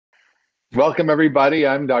Welcome, everybody.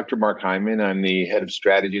 I'm Dr. Mark Hyman. I'm the head of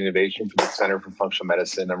strategy and innovation for the Center for Functional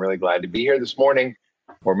Medicine. I'm really glad to be here this morning,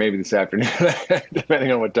 or maybe this afternoon, depending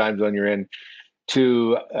on what time zone you're in,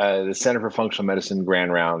 to the Center for Functional Medicine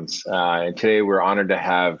Grand Rounds. And today we're honored to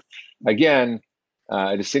have, again,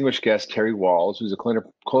 a distinguished guest, Terry Wahls, who's a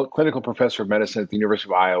clinical professor of medicine at the University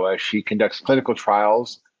of Iowa. She conducts clinical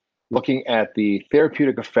trials looking at the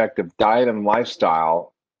therapeutic effect of diet and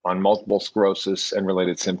lifestyle on multiple sclerosis and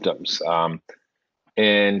related symptoms.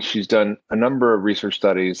 And she's done a number of research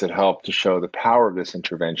studies that help to show the power of this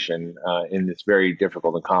intervention in this very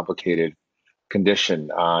difficult and complicated condition.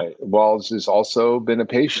 Wahls has also been a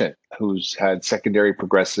patient who's had secondary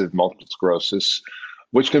progressive multiple sclerosis,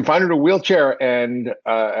 which confined her to a wheelchair and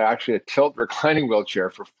actually a tilt reclining wheelchair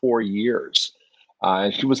for 4 years.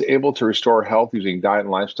 And she was able to restore health using diet and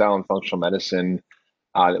lifestyle and functional medicine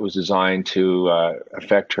that was designed to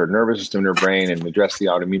affect her nervous system and her brain and address the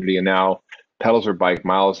autoimmunity. And now pedals her bike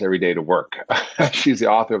miles every day to work. She's the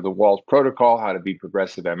author of the Wahls Protocol, How to Beat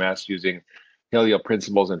Progressive MS Using Paleo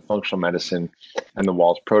Principles in Functional Medicine, and the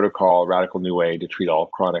Wahls Protocol, a radical new way to treat all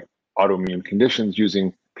chronic autoimmune conditions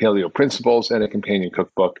using paleo principles, and a companion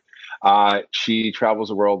cookbook. She travels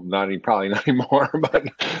the world, probably not anymore, but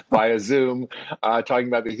via Zoom, talking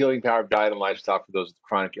about the healing power of diet and lifestyle for those with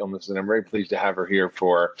chronic illnesses. And I'm very pleased to have her here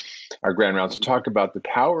for our Grand Rounds to talk about the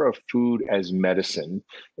power of food as medicine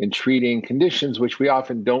in treating conditions which we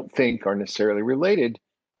often don't think are necessarily related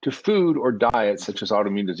to food or diet, such as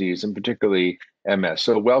autoimmune disease, and particularly MS.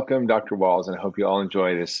 So welcome, Dr. Wahls, and I hope you all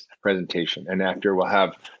enjoy this presentation. And after, we'll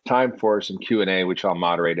have time for some Q&A, which I'll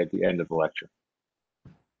moderate at the end of the lecture.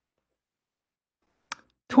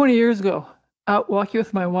 20 years ago, out walking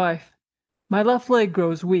with my wife, my left leg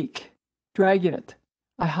grows weak, dragging it.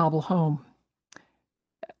 I hobble home.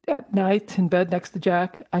 At night, in bed next to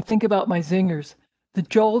Jack, I think about my zingers, the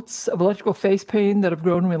jolts of electrical face pain that have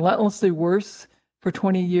grown relentlessly worse for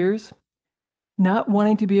 20 years. Not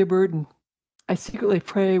wanting to be a burden, I secretly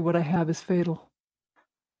pray what I have is fatal.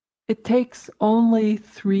 It takes only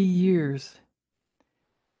 3 years.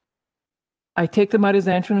 I take the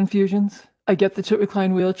mitoxantrone infusions. I get the tilt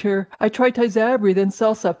recline wheelchair. I try Tizabri, then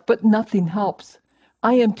Celsep, but nothing helps.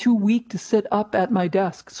 I am too weak to sit up at my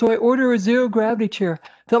desk, so I order a zero-gravity chair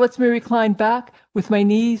that lets me recline back with my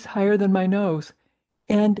knees higher than my nose.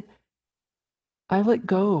 And I let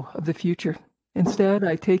go of the future. Instead,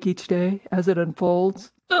 I take each day as it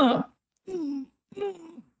unfolds. My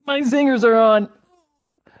zingers are on.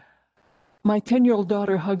 My 10-year-old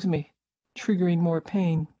daughter hugs me, triggering more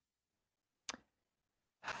pain.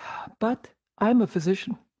 But I'm a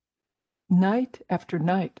physician. Night after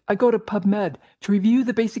night, I go to PubMed to review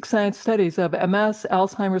the basic science studies of MS,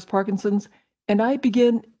 Alzheimer's, Parkinson's, and I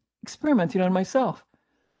begin experimenting on myself.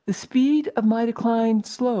 The speed of my decline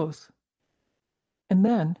slows. And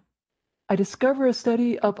then I discover a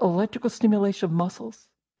study of electrical stimulation of muscles.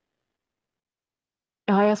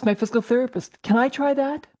 I ask my physical therapist, can I try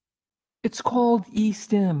that? It's called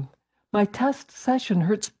e-stim. My test session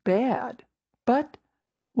hurts bad, but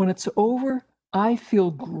when it's over, I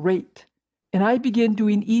feel great. And I begin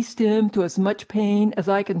doing e-stim to as much pain as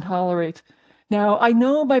I can tolerate. Now, I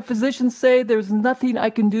know my physicians say there's nothing I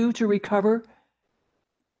can do to recover,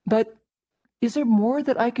 but is there more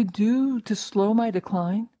that I could do to slow my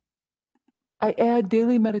decline? I add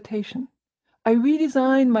daily meditation. I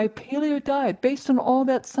redesign my paleo diet based on all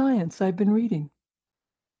that science I've been reading.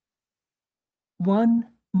 1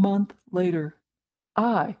 month later,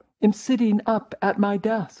 I am sitting up at my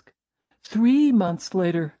desk. 3 months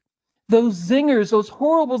later, those zingers, those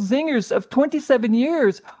horrible zingers of 27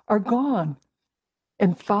 years are gone.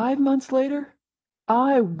 And 5 months later,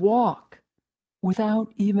 I walk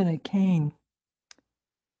without even a cane.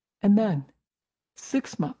 And then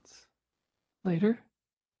 6 months later,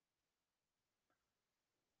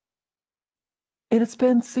 and it's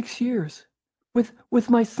been 6 years. With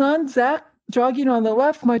my son, Zach, jogging on the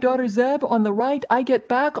left, my daughter Zeb on the right, I get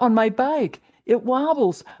back on my bike. It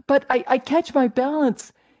wobbles, but I catch my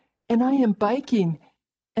balance, and I am biking,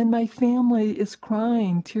 and my family is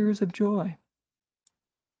crying tears of joy.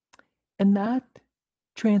 And that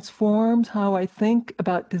transforms how I think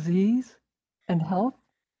about disease and health.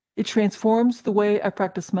 It transforms the way I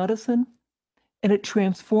practice medicine, and it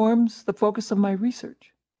transforms the focus of my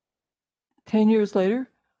research. 10 years later,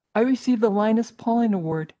 I received the Linus Pauling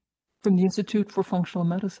Award from the Institute for Functional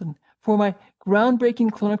Medicine for my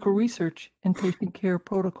groundbreaking clinical research and patient care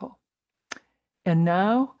protocol. And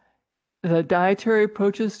now, the dietary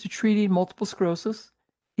approaches to treating multiple sclerosis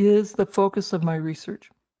is the focus of my research.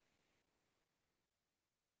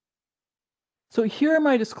 So here are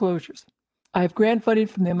my disclosures. I have grant funding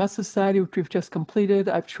from the MS Society, which we've just completed.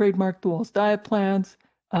 I've trademarked the Wahls diet plans,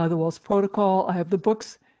 the Wahls protocol. I have the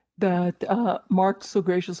books that Mark so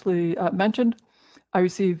graciously mentioned. I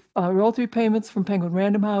receive royalty payments from Penguin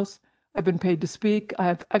Random House. I've been paid to speak. I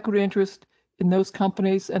have equity interest in those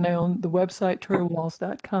companies, and I own the website,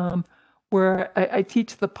 terrywahls.com, where I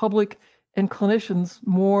teach the public and clinicians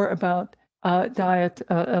more about diet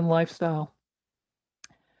and lifestyle.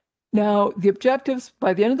 Now, the objectives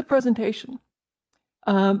by the end of the presentation,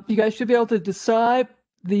 you guys should be able to decide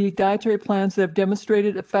the dietary plans that have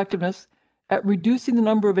demonstrated effectiveness at reducing the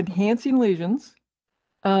number of enhancing lesions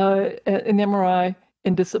in MRI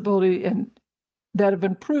and disability and that have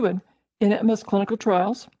been proven in MS clinical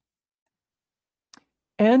trials,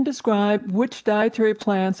 and describe which dietary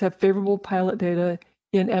plans have favorable pilot data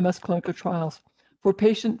in MS clinical trials for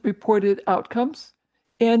patient-reported outcomes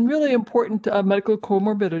and really important medical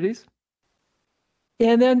comorbidities.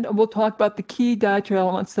 And then we'll talk about the key dietary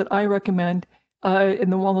elements that I recommend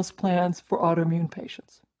in the wellness plans for autoimmune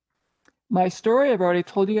patients. My story, I've already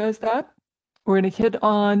told you guys that. We're going to hit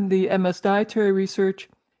on the MS dietary research,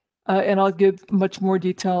 and I'll give much more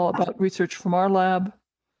detail about research from our lab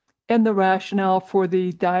and the rationale for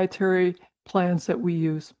the dietary plans that we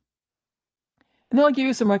use. And then I'll give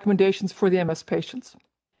you some recommendations for the MS patients.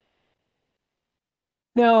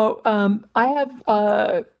 Now, I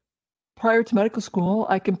have, prior to medical school,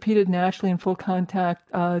 I competed nationally in full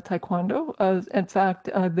contact taekwondo. In fact,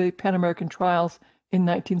 the Pan American trials in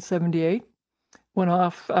 1978. Went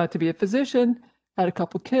off to be a physician, had a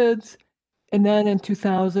couple kids, and then in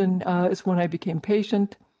 2000 is when I became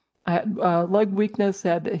patient. I had leg weakness,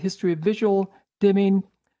 had a history of visual dimming,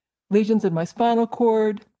 lesions in my spinal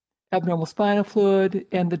cord, abnormal spinal fluid,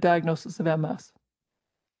 and the diagnosis of MS.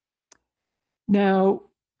 Now,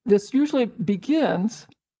 this usually begins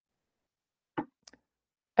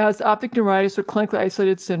as optic neuritis or clinically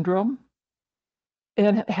isolated syndrome,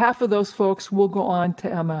 and half of those folks will go on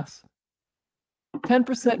to MS.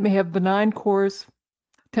 10% may have benign course,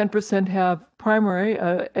 10% have primary,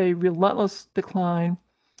 a relentless decline,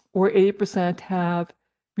 or 80% have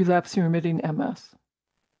relapsing remitting MS,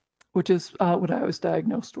 which is what I was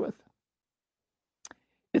diagnosed with.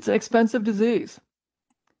 It's an expensive disease.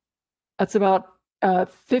 That's about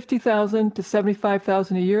 $50,000 to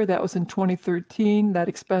 $75,000 a year. That was in 2013. That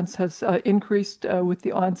expense has increased with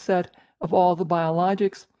the onset of all the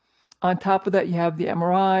biologics. On top of that, you have the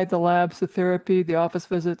MRI, the labs, the therapy, the office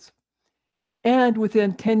visits. And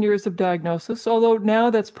within 10 years of diagnosis, although now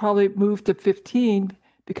that's probably moved to 15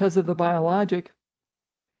 because of the biologic,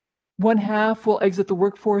 one half will exit the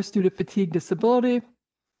workforce due to fatigue disability,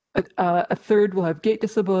 a third will have gait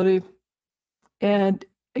disability, and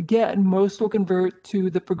again, most will convert to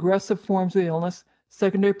the progressive forms of the illness,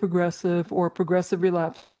 secondary progressive or progressive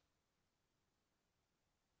relapse.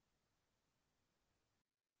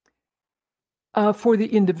 For the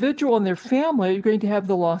individual and their family, you're going to have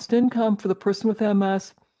the lost income for the person with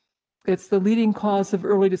MS. It's the leading cause of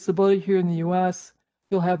early disability here in the US.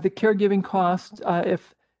 You'll have the caregiving cost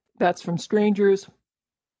if that's from strangers,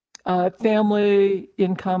 family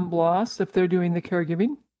income loss if they're doing the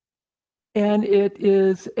caregiving. And it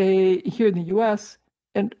is here in the US,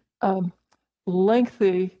 and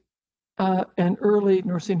lengthy and early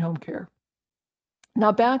nursing home care.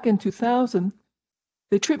 Now, back in 2000,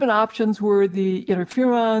 the treatment options were the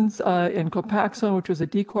interferons and Copaxone, which was a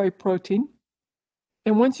decoy protein.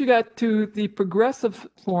 And once you got to the progressive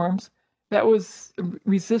forms, that was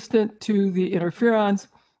resistant to the interferons,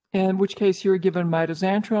 in which case you were given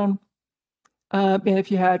mitoxantrone. And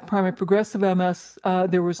if you had primary progressive MS,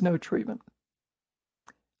 there was no treatment.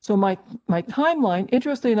 So my timeline,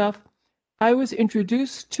 interestingly enough, I was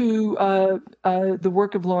introduced to the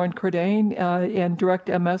work of Lauren Cordain and Direct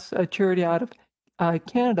MS, a charity out of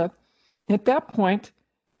Canada. At that point,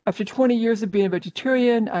 after 20 years of being a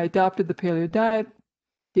vegetarian, I adopted the paleo diet,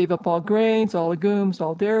 gave up all grains, all legumes,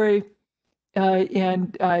 all dairy,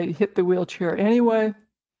 and I hit the wheelchair anyway.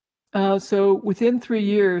 So within 3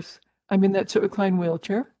 years, I'm in that SIT recline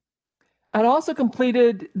wheelchair. I'd also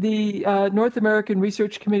completed the North American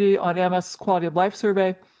Research Committee on MS Quality of Life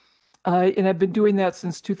Survey, and I've been doing that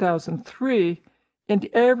since 2003. And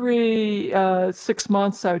every 6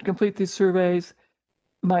 months, I would complete these surveys.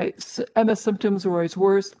 My MS symptoms were always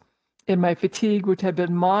worse, and my fatigue, which had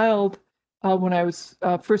been mild when I was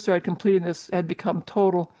first started completing this, had become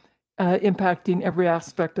total, impacting every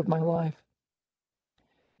aspect of my life.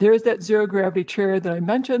 There's that zero gravity chair that I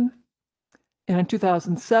mentioned. And in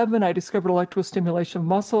 2007, I discovered electrostimulation of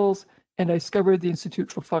muscles, and I discovered the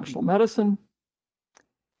Institute for Functional Medicine.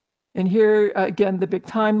 And here, again, the big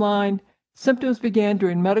timeline. Symptoms began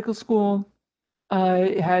during medical school.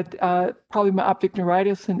 I had polymyoptic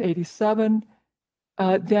neuritis in 87.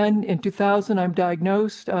 Then in 2000, I'm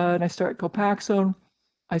diagnosed and I start Copaxone.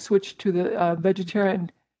 I switched to the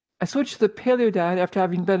vegetarian. I switched to the paleo diet after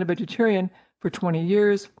having been a vegetarian for 20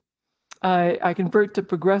 years. I convert to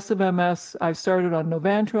progressive MS. I started on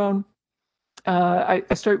Novantrone. I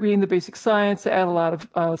start reading the basic science. I add a lot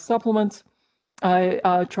of supplements.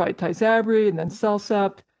 I tried Tysabri and then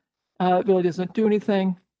Cellcept. It really doesn't do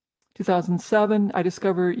anything. 2007, I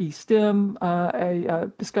discover eStim. I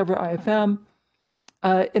discover IFM.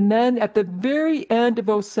 And then at the very end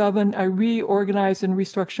of 07, I reorganize and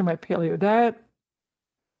restructure my paleo diet.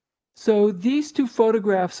 So these two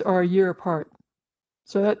photographs are a year apart.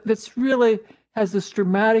 So that's really has this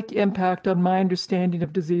dramatic impact on my understanding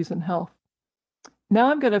of disease and health. Now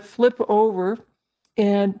I'm going to flip over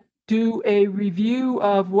and do a review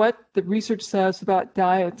of what the research says about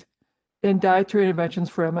diet and dietary interventions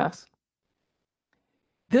for MS.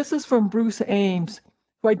 This is from Bruce Ames,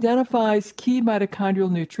 who identifies key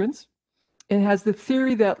mitochondrial nutrients and has the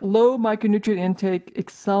theory that low micronutrient intake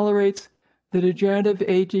accelerates the degenerative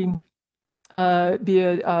aging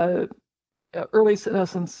via early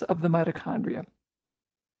senescence of the mitochondria.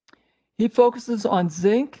 He focuses on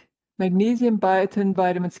zinc, magnesium, biotin,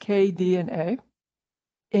 vitamins K, D, and A.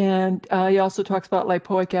 And he also talks about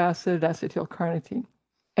lipoic acid, acetylcarnitine.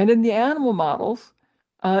 And in the animal models,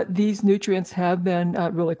 these nutrients have been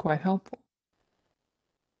really quite helpful.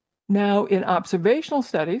 Now, in observational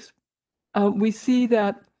studies, we see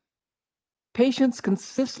that patients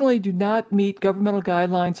consistently do not meet governmental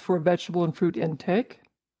guidelines for vegetable and fruit intake,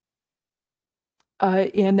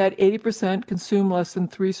 and that 80% consume less than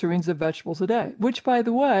 3 servings of vegetables a day, which, by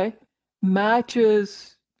the way,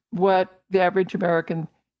 matches what the average American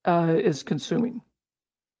is consuming.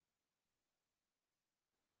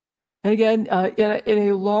 And again, in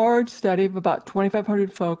a large study of about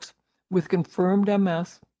 2,500 folks with confirmed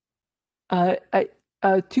MS,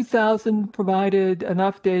 2,000 provided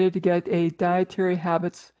enough data to get a dietary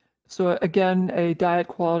habits, so again, a diet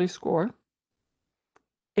quality score.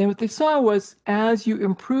 And what they saw was as you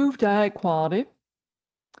improve diet quality,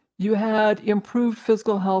 you had improved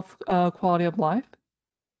physical health quality of life,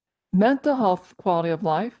 mental health quality of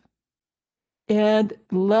life, and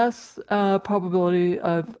less probability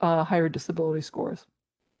of higher disability scores.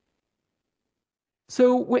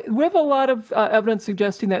 So we have a lot of evidence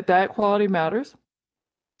suggesting that diet quality matters.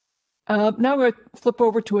 Now I'm going to flip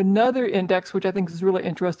over to another index, which I think is really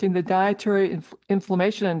interesting, the Dietary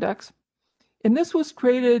Inflammation Index. And this was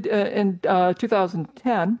created in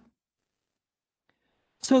 2010.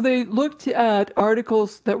 So they looked at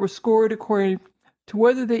articles that were scored according to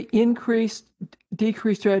whether they increased,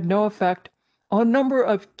 decreased, or had no effect on a number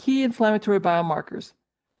of key inflammatory biomarkers: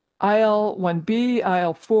 IL-1B,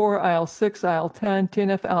 IL-4, IL-6, IL-10,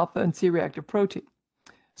 TNF-alpha, and C-reactive protein.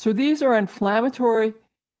 So these are inflammatory,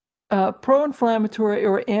 pro-inflammatory,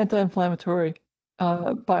 or anti-inflammatory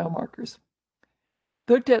biomarkers.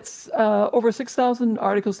 They looked at over 6,000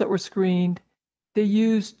 articles that were screened. They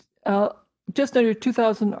used just under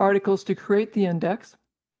 2,000 articles to create the index.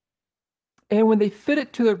 And when they fit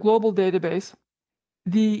it to their global database,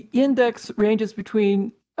 the index ranges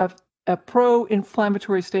between a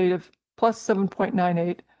pro-inflammatory state of plus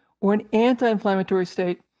 7.98 or an anti-inflammatory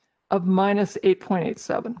state of minus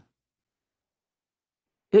 8.87.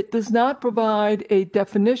 It does not provide a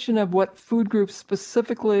definition of what food groups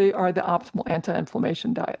specifically are the optimal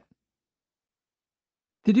anti-inflammation diet.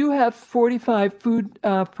 They do have 45 food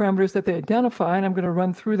parameters that they identify, and I'm going to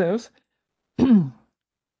run through those.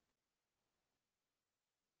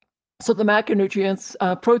 So the macronutrients,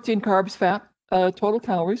 protein, carbs, fat, total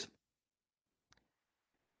calories,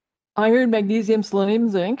 iron, magnesium, selenium,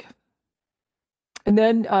 zinc, and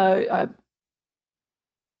then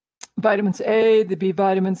vitamins A, the B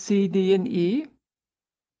vitamins C, D, and E,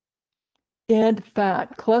 and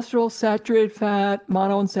fat, cholesterol, saturated fat,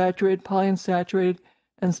 monounsaturated, polyunsaturated,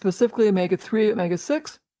 and specifically omega-3,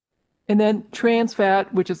 omega-6, and then trans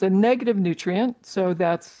fat, which is a negative nutrient, so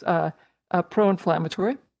that's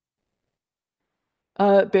pro-inflammatory.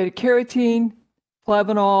 Beta-carotene,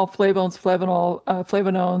 flavanol, flavonones,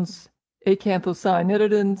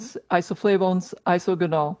 acanthocyanidains, isoflavones,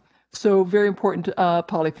 isogonal. So very important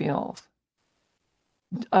polyphenols.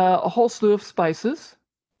 A whole slew of spices,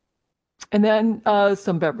 and then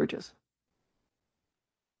some beverages.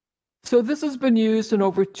 So this has been used in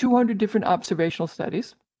over 200 different observational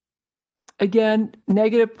studies. Again,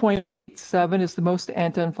 negative 0.7 is the most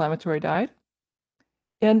anti-inflammatory diet.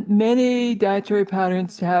 And many dietary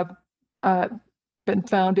patterns have been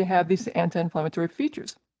found to have these anti-inflammatory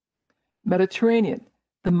features. Mediterranean,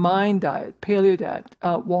 the MIND diet, paleo diet,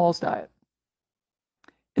 Wahls diet.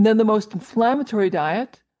 And then the most inflammatory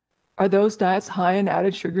diet are those diets high in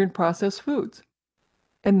added sugar and processed foods.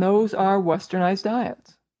 And those are westernized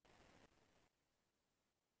diets.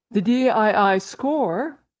 The DII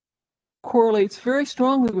score correlates very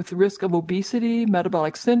strongly with the risk of obesity,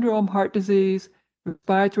 metabolic syndrome, heart disease,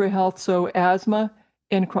 respiratory health, so asthma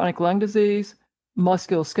and chronic lung disease,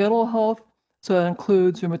 musculoskeletal health, so that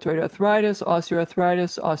includes rheumatoid arthritis,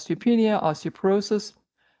 osteoarthritis, osteopenia, osteoporosis,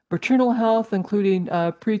 maternal health, including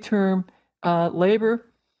preterm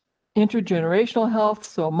labor, intergenerational health,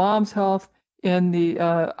 so mom's health, and the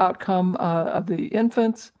outcome of the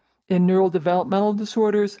infants, in neurodevelopmental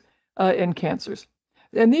disorders, and cancers.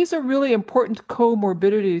 And these are really important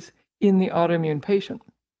comorbidities in the autoimmune patient.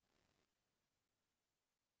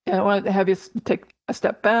 And I want to have you take a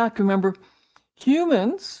step back. Remember,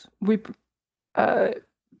 humans, we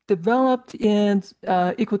developed in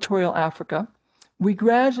equatorial Africa. We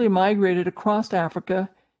gradually migrated across Africa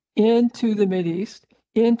into the Mideast,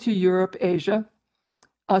 into Europe, Asia,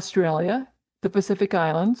 Australia, the Pacific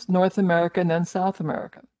Islands, North America, and then South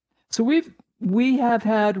America. So we have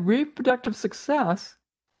had reproductive success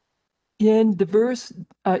in diverse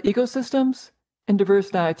ecosystems and diverse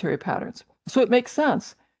dietary patterns. So it makes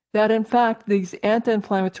sense that, in fact, these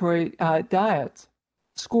anti-inflammatory diets,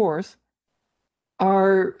 scores,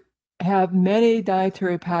 have many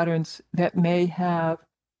dietary patterns that may have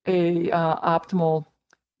a optimal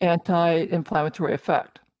anti-inflammatory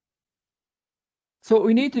effect. So what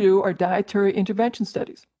we need to do are dietary intervention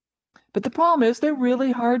studies. But the problem is they're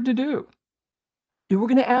really hard to do. We're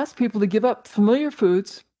going to ask people to give up familiar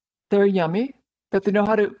foods that are yummy, that they know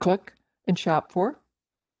how to cook and shop for,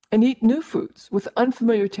 and eat new foods with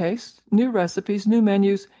unfamiliar tastes, new recipes, new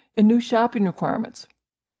menus, and new shopping requirements.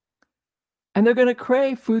 And they're going to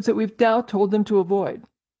crave foods that we've now told them to avoid.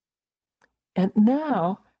 And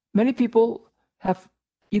now, many people have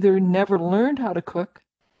either never learned how to cook,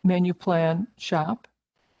 menu plan, shop,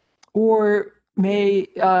 or may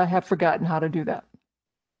have forgotten how to do that.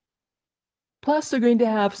 Plus, they're going to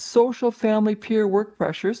have social, family, peer work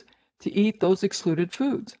pressures to eat those excluded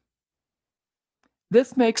foods.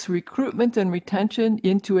 This makes recruitment and retention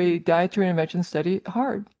into a dietary intervention study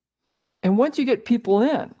hard. And once you get people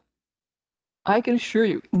in, I can assure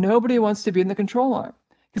you, nobody wants to be in the control arm.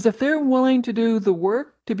 Because if they're willing to do the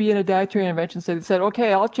work to be in a dietary intervention study, said,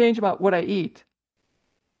 okay, I'll change about what I eat,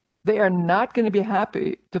 they are not going to be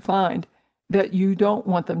happy to find that you don't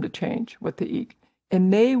want them to change what they eat.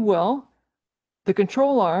 And they will, the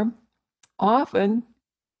control arm often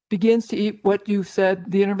begins to eat what you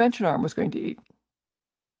said the intervention arm was going to eat.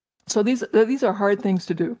 So these are hard things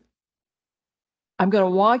to do. I'm going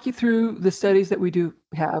to walk you through the studies that we do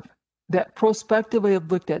have that prospectively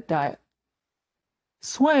have looked at diet.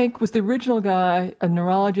 Swank was the original guy, a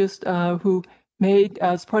neurologist, who made,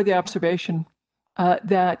 as part of the observation,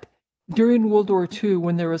 that during World War II,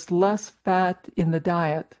 when there was less fat in the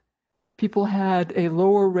diet, people had a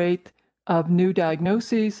lower rate of new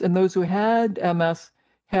diagnoses, and those who had MS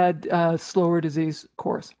had a slower disease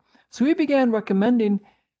course. So we began recommending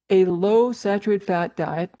a low saturated fat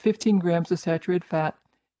diet, 15 grams of saturated fat,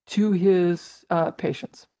 to his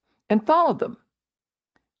patients, and followed them.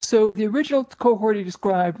 So the original cohort he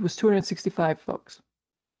described was 265 folks,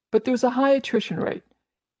 but there was a high attrition rate,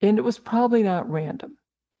 and it was probably not random.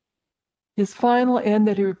 His final N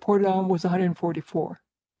that he reported on was 144.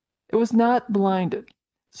 It was not blinded,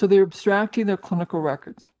 so they're abstracting their clinical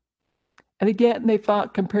records. And again, they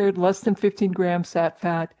compared less than 15 grams sat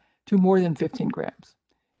fat to more than 15 grams,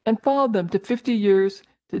 and followed them to 50 years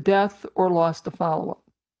to death or loss to follow-up,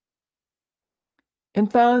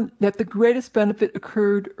 and found that the greatest benefit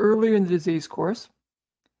occurred earlier in the disease course.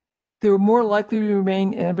 They were more likely to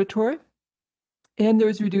remain ambulatory, and there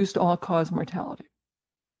was reduced all-cause mortality.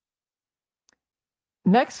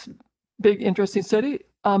 Next big interesting study,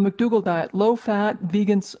 McDougall diet, low-fat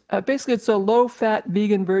vegans. Basically, it's a low-fat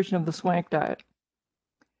vegan version of the Swank diet.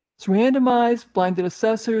 It's randomized, blinded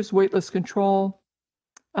assessors, weightless control.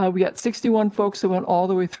 We got 61 folks that went all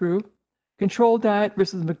the way through. Control diet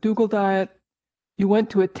versus McDougall diet. You went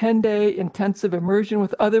to a 10-day intensive immersion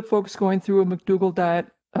with other folks going through a McDougall diet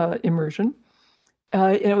immersion.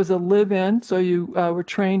 And it was a live-in, so you were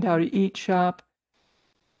trained how to eat, shop.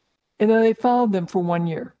 And then they followed them for 1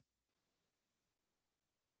 year.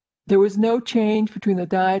 There was no change between the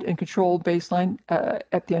diet and control baseline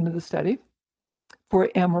at the end of the study for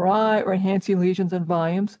MRI or enhancing lesions and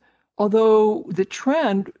volumes, although the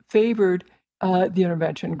trend favored the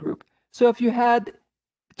intervention group. So if you had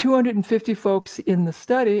 250 folks in the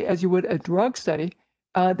study, as you would a drug study,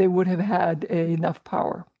 they would have had enough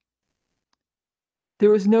power. There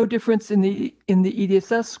was no difference in the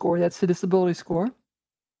EDSS score, that's the disability score.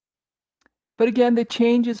 But again, the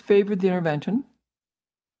changes favored the intervention.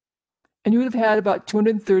 And you would have had about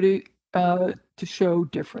 230 to show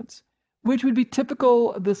difference, which would be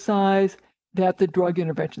typical of the size that the drug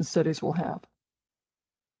intervention studies will have.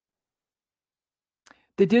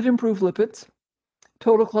 They did improve lipids.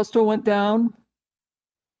 Total cholesterol went down.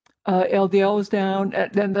 LDL was down.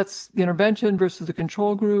 Then that's the intervention versus the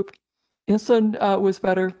control group. Insulin was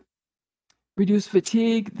better. Reduced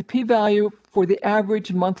fatigue. The p-value for the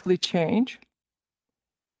average monthly change.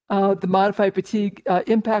 The modified fatigue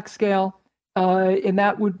impact scale, and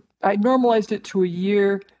that I normalized it to a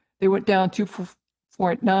year. They went down to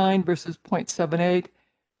 0.9 versus 0.78.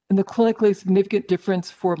 And the clinically significant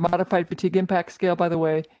difference for modified fatigue impact scale, by the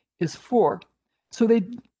way, is 4. So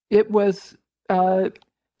it was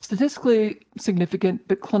statistically significant,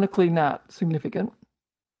 but clinically not significant.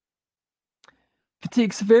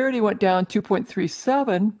 Fatigue severity went down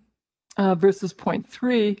 2.37 versus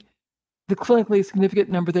 0.3. The clinically significant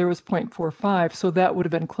number there was 0.45, so that would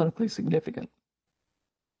have been clinically significant.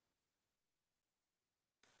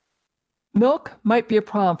 Milk might be a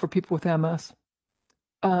problem for people with MS.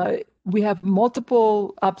 We have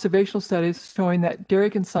multiple observational studies showing that dairy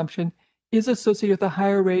consumption is associated with a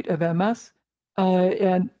higher rate of MS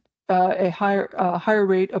and a higher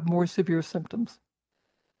rate of more severe symptoms.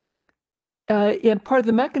 And part of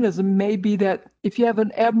the mechanism may be that if you have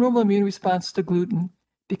an abnormal immune response to gluten,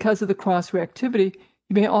 because of the cross-reactivity,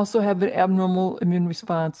 you may also have an abnormal immune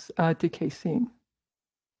response to casein.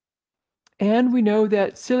 And we know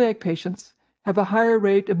that celiac patients have a higher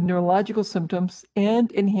rate of neurological symptoms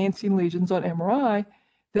and enhancing lesions on MRI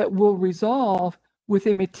that will resolve with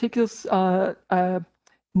a meticulous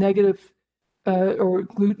negative or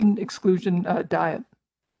gluten exclusion diet.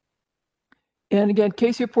 And again,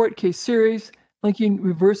 case report, case series, linking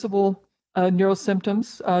reversible neural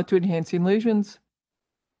symptoms to enhancing lesions.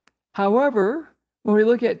 However, when we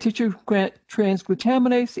look at tissue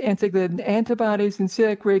transglutaminase, antigluten antibodies, and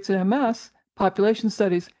celiac rates in MS population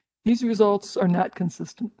studies, these results are not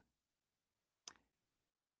consistent.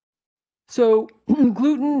 So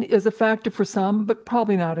gluten is a factor for some, but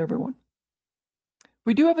probably not everyone.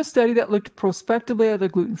 We do have a study that looked prospectively at a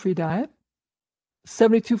gluten-free diet.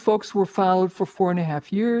 72 folks were followed for 4.5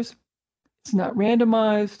 years. It's not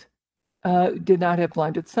randomized, did not have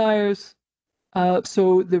blinded sires.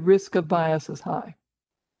 So the risk of bias is high.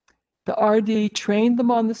 The RD trained them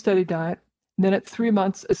on the study diet, and then at 3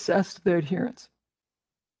 months assessed their adherence.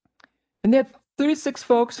 And they had 36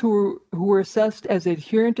 folks who were assessed as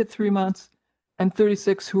adherent at 3 months, and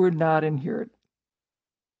 36 who were not adherent.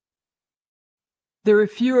 There were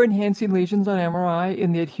fewer enhancing lesions on MRI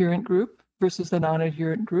in the adherent group versus the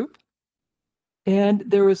non-adherent group, and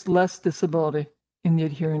there was less disability in the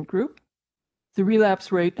adherent group. The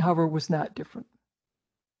relapse rate, however, was not different.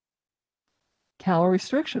 Calorie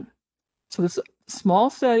restriction. So this small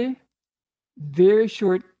study, very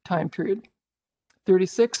short time period,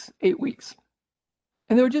 36, 8 weeks.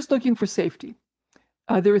 And they were just looking for safety.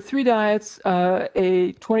 There were 3 diets,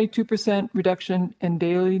 a 22% reduction in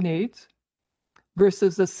daily needs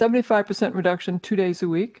versus a 75% reduction 2 days a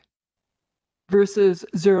week versus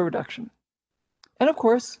 0 reduction. And of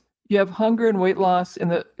course, you have hunger and weight loss in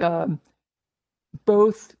the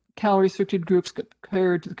both calorie-restricted groups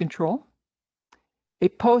compared to the control. A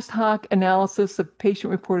post hoc analysis of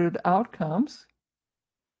patient-reported outcomes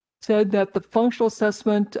said that the functional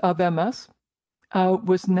assessment of MS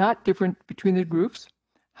was not different between the groups.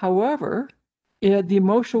 However, the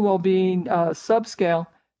emotional well-being subscale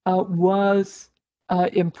was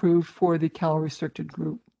improved for the calorie-restricted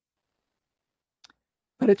group.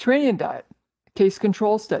 Mediterranean diet, case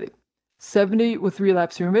control study, 70 with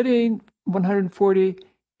relapse remitting, 140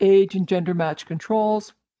 age and gender match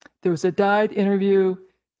controls. There was a diet interview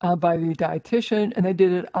by the dietitian, and they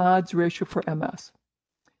did an odds ratio for MS.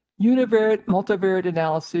 Univariate, multivariate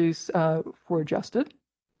analyses were adjusted.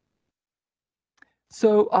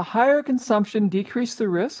 So a higher consumption decreased the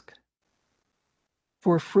risk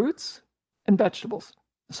for fruits and vegetables,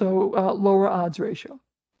 so lower odds ratio.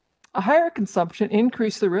 A higher consumption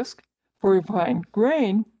increased the risk for refined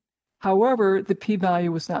grain. However, the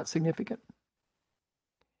p-value was not significant.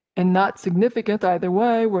 And not significant either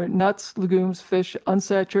way were nuts, legumes, fish,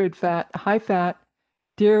 unsaturated fat, high fat,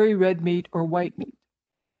 dairy, red meat, or white meat.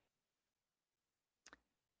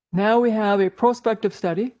 Now we have a prospective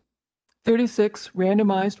study, 36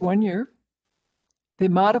 randomized 1 year. They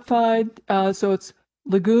modified, so it's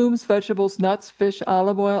legumes, vegetables, nuts, fish,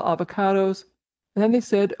 olive oil, avocados. And then they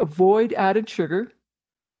said avoid added sugar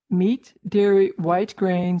meat, dairy, white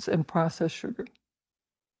grains, and processed sugar.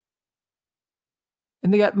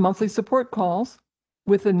 And they got monthly support calls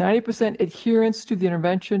with a 90% adherence to the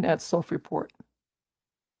intervention at self-report.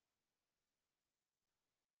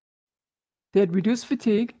 They had reduced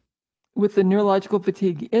fatigue with the neurological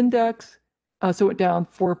fatigue index, so it went down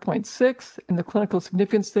 4.6, and the clinical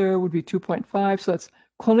significance there would be 2.5, so that's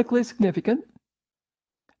clinically significant.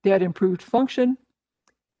 They had improved function.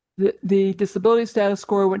 The disability status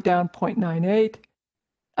score went down 0.98,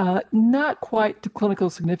 not quite to clinical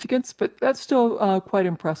significance, but that's still quite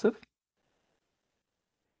impressive.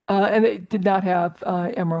 And they did not have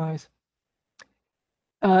MRIs.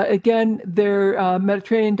 Again, their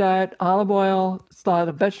Mediterranean diet, olive oil, a lot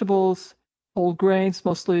of vegetables, whole grains,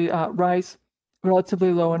 mostly rice,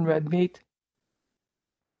 relatively low in red meat.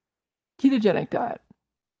 Ketogenic diet.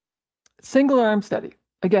 Single arm study.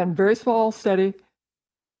 Again, very small study,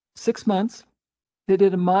 6 months. They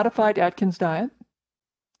did a modified Atkins diet,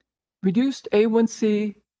 reduced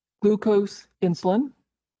A1C, glucose, insulin,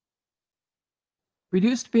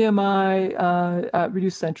 reduced BMI,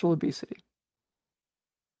 reduced central obesity.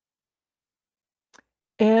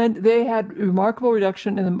 And they had remarkable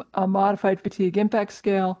reduction in the modified fatigue impact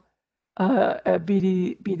scale, a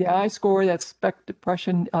BDI score, that's spec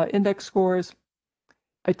depression index scores,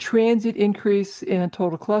 a transient increase in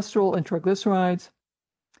total cholesterol and triglycerides,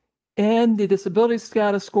 and the disability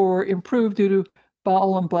status score improved due to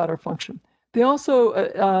bowel and bladder function. They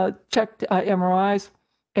also checked MRIs,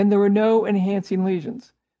 and there were no enhancing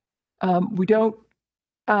lesions.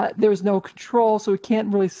 There was no control, so we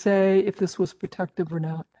can't really say if this was protective or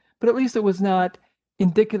not. But at least it was not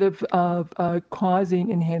indicative of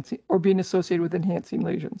causing enhancing or being associated with enhancing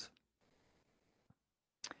lesions.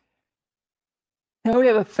 Now we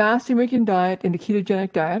have a fasting weekend diet and a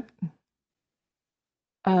ketogenic diet.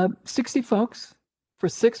 60 folks for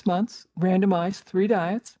 6 months, randomized 3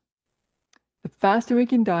 diets. The fasting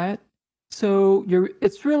weekend diet, so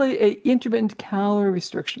it's really an intermittent calorie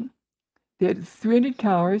restriction. They had 300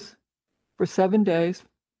 calories for 7 days,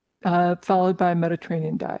 followed by a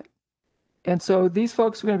Mediterranean diet. And so these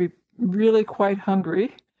folks are going to be really quite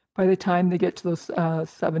hungry by the time they get to those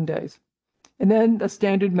 7 days. And then a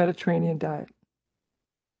standard Mediterranean diet.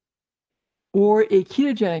 Or a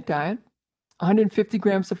ketogenic diet, 150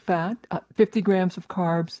 grams of fat, 50 grams of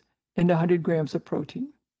carbs, and 100 grams of protein.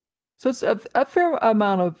 So it's a fair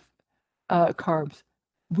amount of carbs.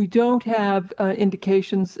 We don't have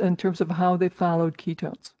indications in terms of how they followed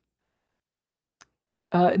ketones.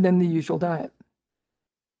 And then the usual diet.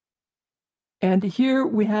 And here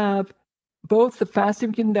we have both the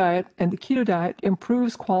fasting diet and the keto diet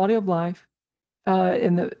improves quality of life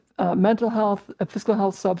in the mental health and physical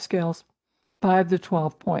health subscales, 5 to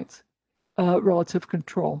 12 points relative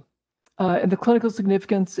control. And the clinical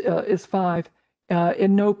significance is 5,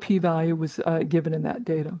 and no p-value was given in that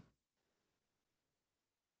data.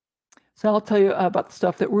 So I'll tell you about the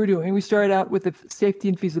stuff that we're doing. We started out with a safety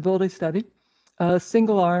and feasibility study,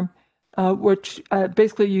 single arm, which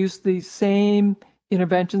basically used the same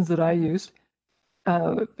interventions that I used,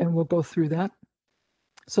 and we'll go through that.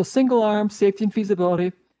 So single arm, safety and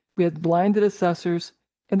feasibility, we had blinded assessors,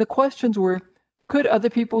 and the questions were, could other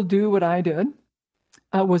people do what I did?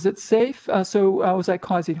 Was it safe? Was I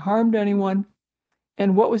causing harm to anyone?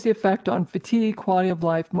 And what was the effect on fatigue, quality of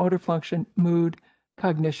life, motor function, mood,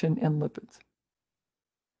 cognition, and lipids?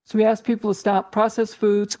 So we asked people to stop processed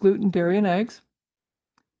foods, gluten, dairy, and eggs,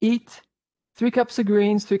 eat 3 cups of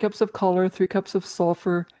greens, 3 cups of color, 3 cups of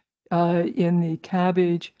sulfur in the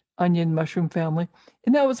cabbage, onion, mushroom family.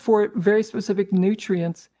 And that was for very specific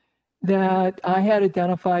nutrients that I had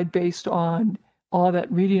identified based on all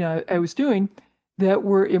that reading I was doing that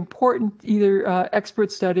were important, either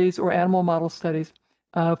expert studies or animal model studies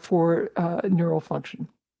for neural function.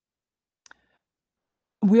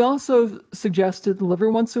 We also suggested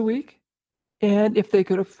liver once a week, and if they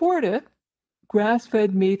could afford it,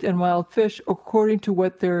 grass-fed meat and wild fish according to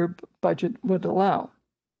what their budget would allow.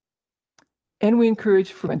 And we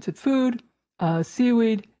encourage fermented food,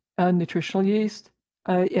 seaweed, nutritional yeast,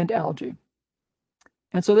 and algae.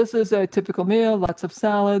 And so this is a typical meal, lots of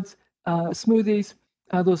salads, smoothies.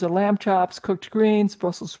 Those are lamb chops, cooked greens,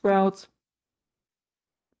 Brussels sprouts.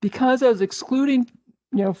 Because I was excluding,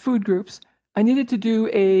 food groups, I needed to do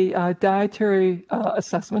a dietary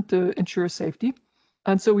assessment to ensure safety.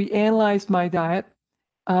 And so we analyzed my diet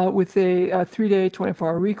with a 3-day,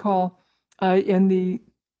 24-hour recall. And the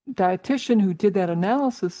dietitian who did that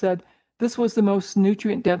analysis said this was the most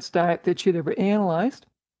nutrient-dense diet that she'd ever analyzed.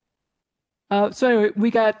 So anyway,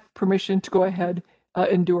 we got permission to go ahead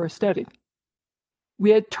and do our study. We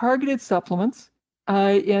had targeted supplements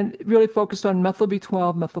and really focused on methyl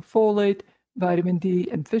B12, methylfolate, vitamin D,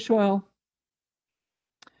 and fish oil.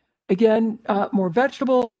 Again, more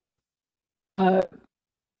vegetable,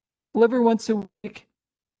 liver once a week,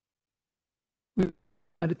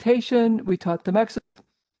 meditation, we taught them exercise,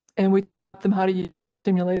 and we taught them how to use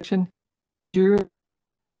stimulation to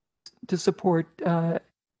support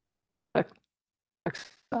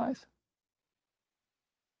exercise.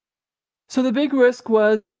 So the big risk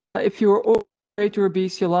was if you were overweight or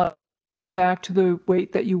obese, you lost back to the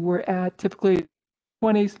weight that you were at, typically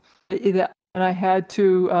 20s. And I had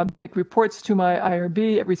to make reports to my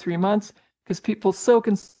IRB every 3 months because people so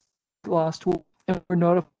lost weight and were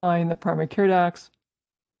notifying the primary care docs.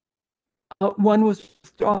 One was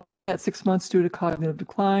withdrawn at 6 months due to cognitive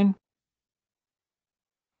decline.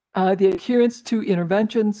 The adherence to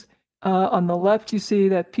interventions. On the left, you see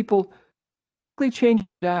that people quickly change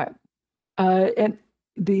diet. And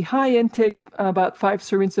the high intake, about 5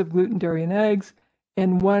 servings of gluten, dairy, and eggs,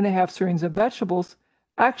 and 1.5 servings of vegetables,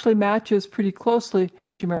 actually matches pretty closely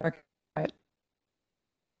the American diet.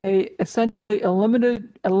 They essentially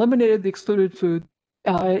eliminated the excluded food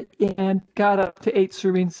and got up to 8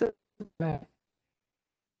 servings.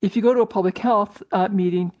 If you go to a public health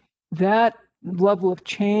meeting, that level of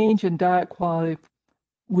change in diet quality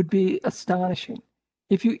would be astonishing.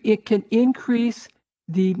 It can increase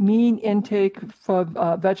the mean intake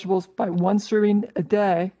of vegetables by 1 serving a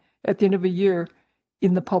day at the end of a year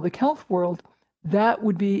in the public health world, that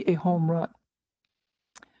would be a home run.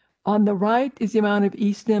 On the right is the amount of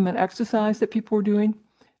e-stim and exercise that people were doing,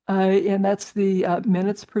 and that's the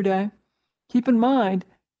minutes per day. Keep in mind,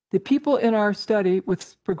 the people in our study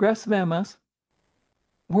with progressive MS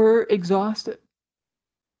were exhausted.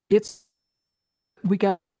 We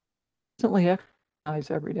got constantly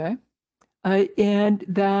exercise every day, and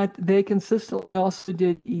that they consistently also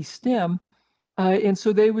did e-stim, and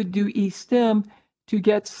so they would do e-stim to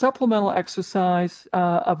get supplemental exercise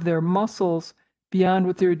of their muscles beyond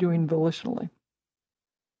what they're doing volitionally.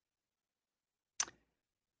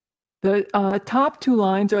 The top 2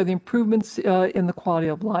 lines are the improvements in the quality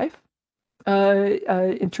of life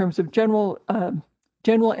in terms of general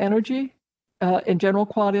energy and general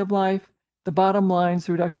quality of life. The bottom line's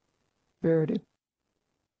reduction in severity.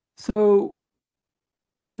 So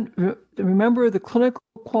remember the clinical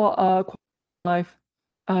quality of life,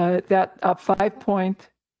 that 5 point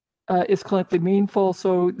is clinically meaningful.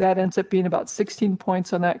 So that ends up being about 16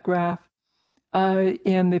 points on that graph.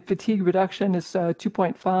 And the fatigue reduction is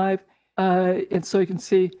 2.5. And so you can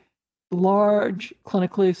see large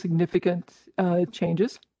clinically significant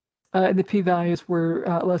changes. And the p-values were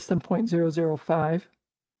less than 0.005.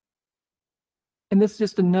 And this is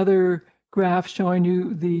just another graph showing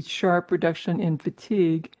you the sharp reduction in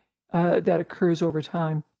fatigue that occurs over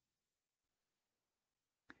time.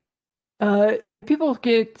 People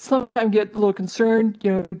sometimes get a little concerned,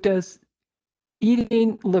 does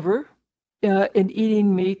eating liver and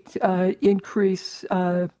eating meat increase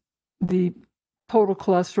the total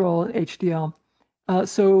cholesterol and HDL?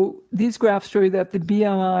 So these graphs show you that the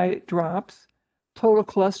BMI drops, total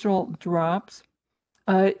cholesterol drops,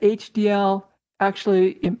 HDL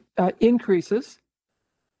actually increases,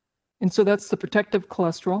 and so that's the protective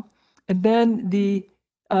cholesterol. And then the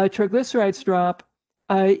triglycerides drop,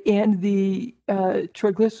 and the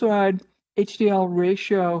triglyceride HDL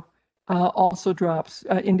ratio also drops,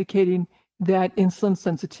 indicating that insulin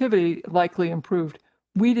sensitivity likely improved.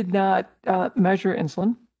 We did not measure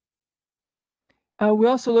insulin. We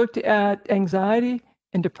also looked at anxiety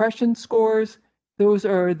and depression scores. Those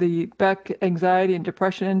are the Beck Anxiety and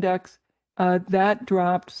Depression Index. That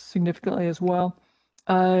dropped significantly as well.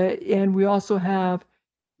 And we also have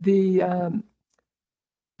the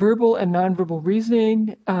verbal and nonverbal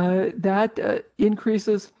reasoning. That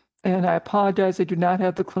increases, and I apologize, I do not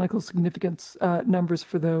have the clinical significance numbers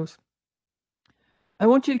for those. I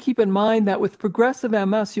want you to keep in mind that with progressive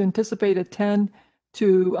MS, you anticipate a 10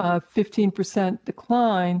 to 15%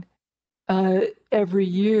 decline every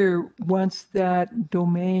year once that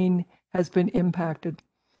domain has been impacted.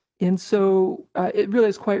 And so it really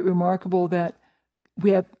is quite remarkable that we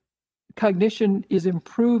have cognition is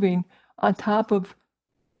improving on top of,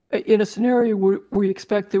 in a scenario where we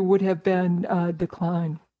expect there would have been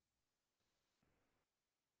decline.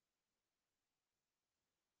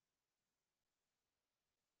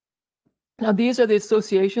 Now, these are the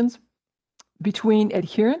associations between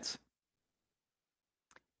adherence.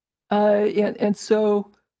 And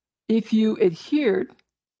so if you adhered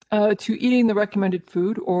to eating the recommended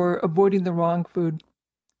food or avoiding the wrong food,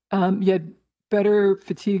 you had better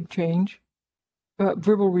fatigue change,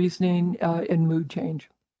 verbal reasoning, and mood change.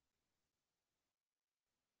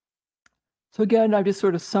 So again, I've just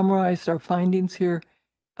sort of summarized our findings here.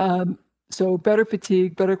 So better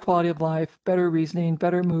fatigue, better quality of life, better reasoning,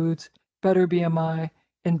 better moods, better BMI,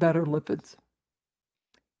 and better lipids.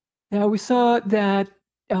 Now we saw that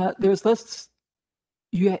there's less,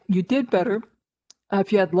 you did better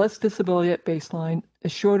if you had less disability at baseline, a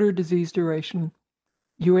shorter disease duration.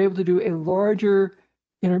 You were able to do a larger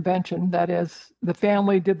intervention, that is, the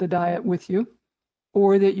family did the diet with you,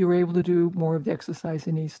 or that you were able to do more of the exercise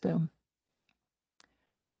in E-STEM.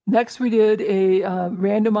 Next, we did a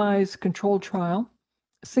randomized controlled trial,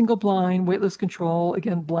 single-blind, weightless control,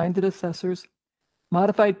 again, blinded assessors,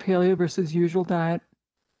 modified paleo versus usual diet,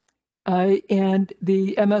 and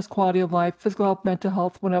the MS quality of life, physical health, mental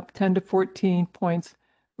health went up 10 to 14 points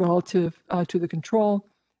relative to the control,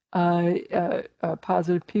 a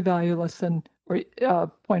positive p-value less than or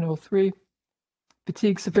 0.03.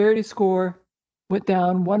 Fatigue severity score went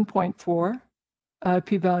down 1.4,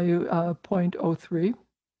 p-value 0.03.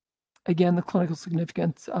 Again, the clinical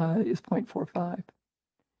significance is 0.45.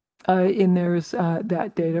 And there's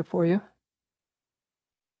that data for you.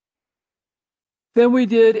 Then we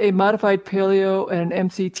did a modified paleo and an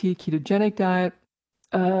MCT ketogenic diet,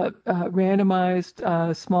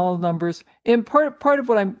 randomized small numbers. And part of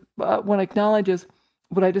what I want to acknowledge is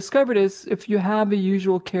what I discovered is if you have a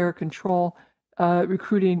usual care control,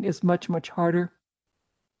 recruiting is much, much harder.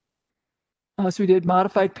 So we did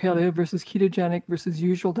modified paleo versus ketogenic versus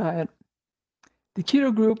usual diet. The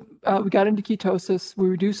keto group, we got into ketosis. We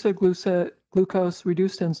reduced the glucose,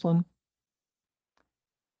 reduced insulin.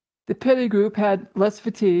 The paleo group had less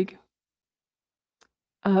fatigue,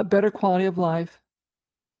 better quality of life,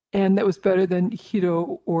 and that was better than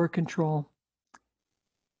keto or control.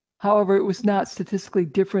 However, it was not statistically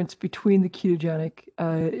different between the ketogenic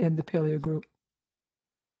and the paleo group.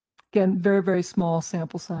 Again, very, very small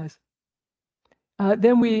sample size.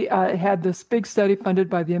 Then we had this big study funded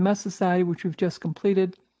by the MS Society, which we've just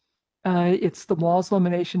completed. It's the Wahls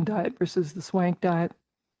elimination diet versus the Swank diet.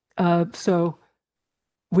 So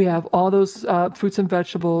we have all those fruits and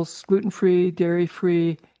vegetables, gluten-free,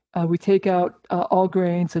 dairy-free. We take out all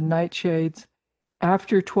grains and nightshades.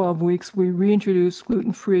 After 12 weeks, we reintroduce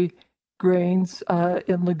gluten-free grains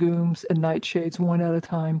and legumes and nightshades one at a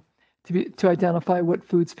time to identify what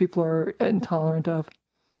foods people are intolerant of.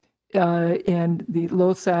 And the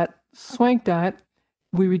low-sat Swank diet,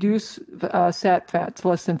 we reduce sat fat to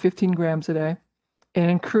less than 15 grams a day and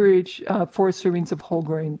encourage 4 servings of whole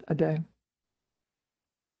grain a day.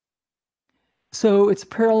 So it's a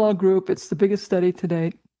parallel group. It's the biggest study to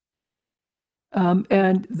date.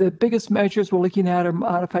 And the biggest measures we're looking at are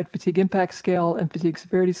modified fatigue impact scale and fatigue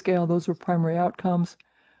severity scale. Those were primary outcomes.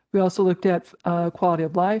 We also looked at quality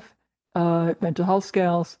of life, mental health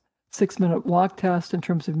scales, 6-minute walk test in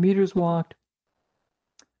terms of meters walked.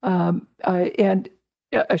 And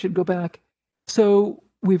I should go back. So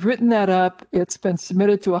we've written that up. It's been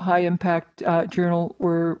submitted to a high impact journal.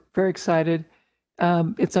 We're very excited.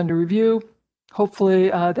 It's under review. Hopefully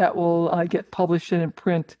that will get published in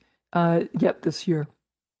print yet this year.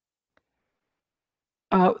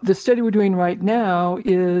 The study we're doing right now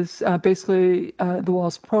is basically the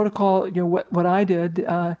Wahls protocol. You know what I did: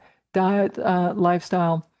 diet,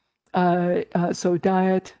 lifestyle. So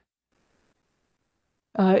diet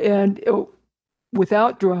and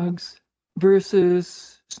without drugs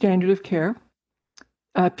versus standard of care.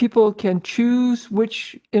 People can choose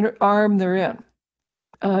which arm they're in.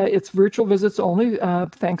 It's virtual visits only,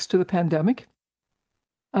 thanks to the pandemic.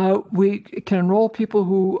 We can enroll people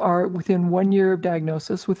who are within 1 year of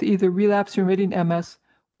diagnosis with either relapse remitting MS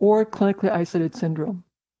or clinically isolated syndrome.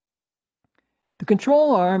 The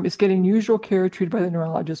control arm is getting usual care treated by the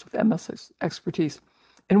neurologist with MS expertise,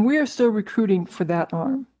 and we are still recruiting for that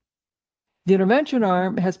arm. The intervention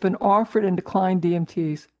arm has been offered and declined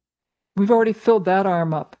DMTs. We've already filled that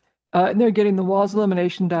arm up, and they're getting the Wahls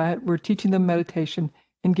elimination diet. We're teaching them meditation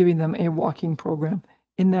and giving them a walking program,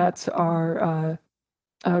 and that's our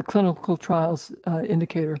clinical trials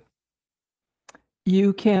indicator.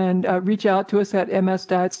 You can reach out to us at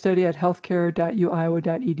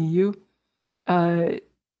msdietstudy@healthcare.uiowa.edu.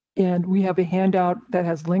 And we have a handout that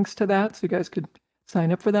has links to that, so you guys could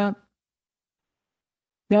sign up for that.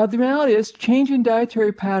 Now, the reality is changing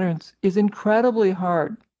dietary patterns is incredibly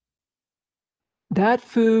hard. That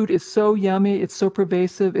food is so yummy, it's so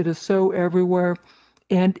pervasive, it is so everywhere,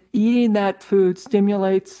 and eating that food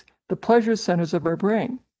stimulates the pleasure centers of our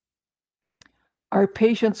brain. Our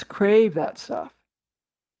patients crave that stuff.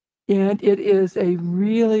 And it is a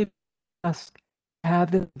really must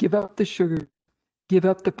have them give up the sugar, give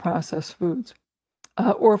up the processed foods.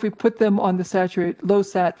 Or if we put them on the saturated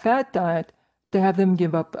low-sat fat diet, to have them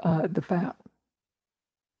give up the fat.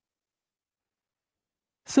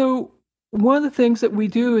 So one of the things that we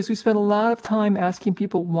do is we spend a lot of time asking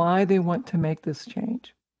people why they want to make this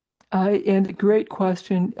change. And a great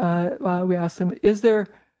question, we ask them, is there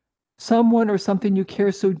someone or something you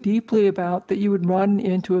care so deeply about that you would run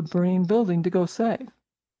into a burning building to go save?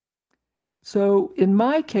 So in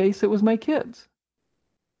my case, it was my kids.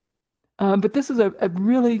 But this is a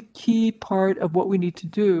really key part of what we need to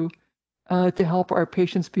do to help our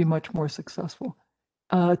patients be much more successful,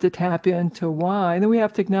 to tap into why. And then we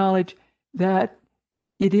have to acknowledge that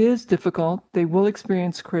it is difficult. They will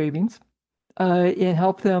experience cravings, and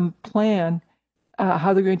help them plan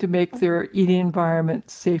how they're going to make their eating environment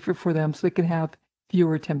safer for them so they can have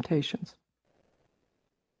fewer temptations.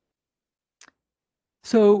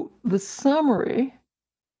 So the summary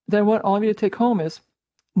that I want all of you to take home is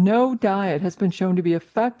no diet has been shown to be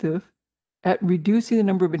effective at reducing the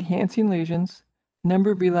number of enhancing lesions,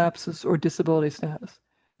 number of relapses, or disability status.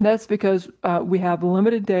 And that's because we have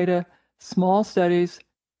limited data, small studies,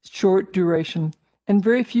 short duration, and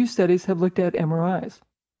very few studies have looked at MRIs.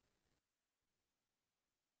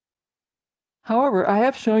 However, I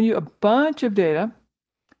have shown you a bunch of data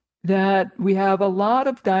that we have a lot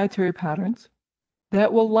of dietary patterns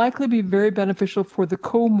that will likely be very beneficial for the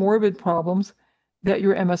comorbid problems that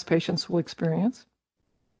your MS patients will experience.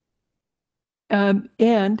 And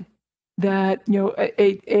that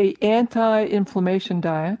a anti-inflammation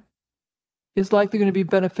diet is likely going to be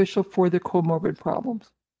beneficial for the comorbid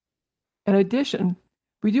problems. In addition,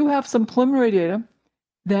 we do have some preliminary data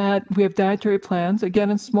that we have dietary plans,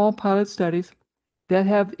 again in small pilot studies, that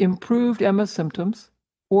have improved MS symptoms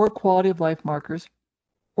or quality of life markers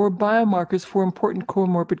or biomarkers for important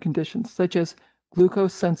comorbid conditions such as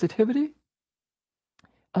glucose sensitivity,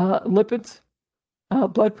 lipids,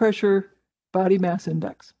 blood pressure, body mass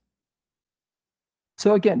index.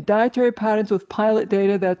 So again, dietary patterns with pilot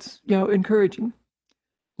data that's encouraging.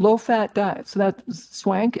 Low-fat diet, so that's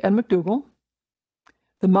Swank and McDougall.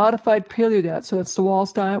 The modified paleo diet, so that's the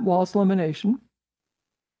Wahls diet, Wahls elimination.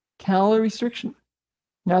 Calorie restriction.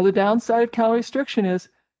 Now the downside of calorie restriction is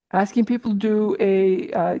asking people to do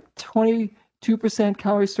a 22%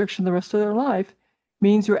 calorie restriction the rest of their life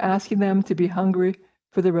means you're asking them to be hungry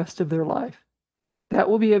for the rest of their life. That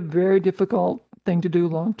will be a very difficult thing to do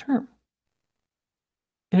long term.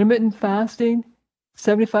 Intermittent fasting,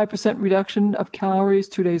 75% reduction of calories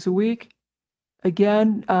 2 days a week.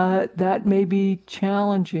 Again, that may be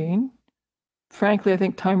challenging. Frankly, I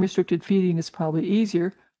think time-restricted feeding is probably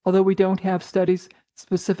easier, although we don't have studies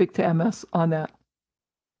specific to MS on that.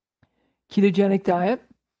 Ketogenic diet.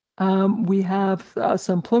 We have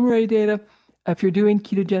some preliminary data. If you're doing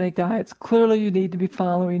ketogenic diets, clearly you need to be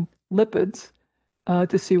following lipids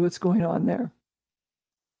to see what's going on there.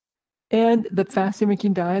 And the fasting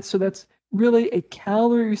mimicking diet, so that's really a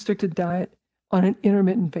calorie-restricted diet on an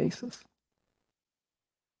intermittent basis.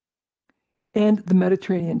 And the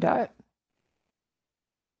Mediterranean diet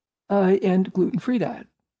and gluten-free diet.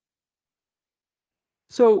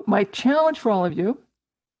 So my challenge for all of you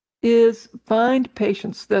is find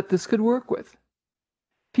patients that this could work with.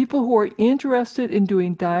 People who are interested in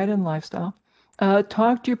doing diet and lifestyle.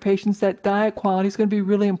 Talk to your patients that diet quality is going to be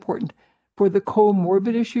really important for the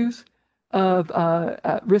comorbid issues of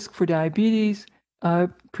risk for diabetes,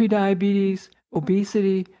 prediabetes,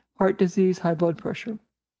 obesity, heart disease, high blood pressure.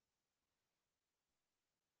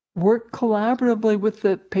 Work collaboratively with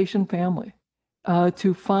the patient family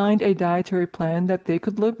to find a dietary plan that they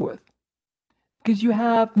could live with. Because you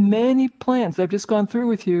have many plans I've just gone through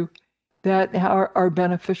with you that are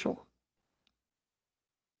beneficial.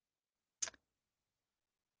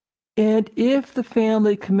 And if the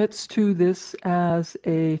family commits to this as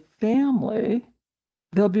a family,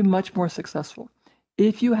 they'll be much more successful.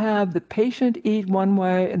 If you have the patient eat one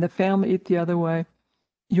way and the family eat the other way,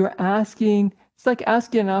 it's like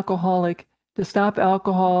asking an alcoholic to stop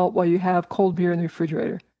alcohol while you have cold beer in the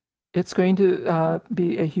refrigerator. It's going to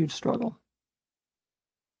be a huge struggle.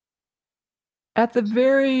 At the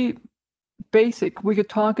very basic, we could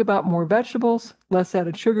talk about more vegetables, less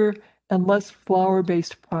added sugar, and less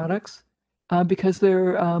flour-based products because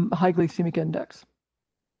they're high glycemic index.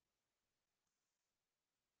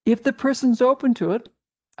 If the person's open to it,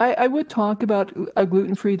 I would talk about a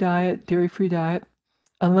gluten-free diet, dairy-free diet,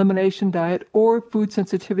 elimination diet, or food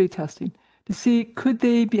sensitivity testing to see could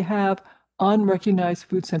they have unrecognized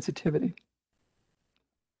food sensitivity.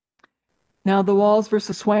 Now, the Wahls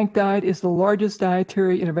versus Swank diet is the largest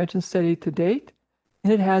dietary intervention study to date,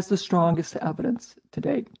 and it has the strongest evidence to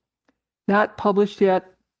date. Not published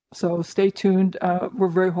yet, so stay tuned. We're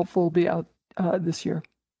very hopeful it'll be out this year.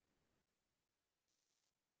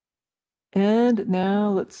 And now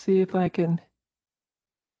let's see if I can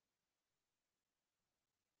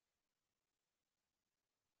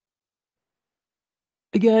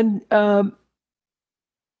Again,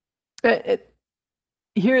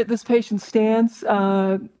 here this patient stands.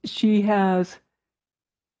 She has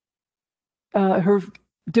her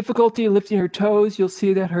difficulty lifting her toes. You'll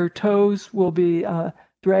see that her toes will be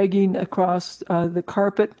dragging across the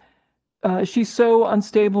carpet. She's so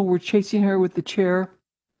unstable, we're chasing her with the chair.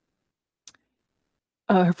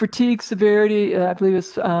 Her fatigue severity, I believe,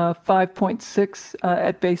 is 5.6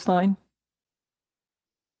 at baseline.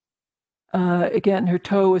 Again, her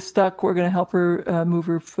toe is stuck. We're going to help her move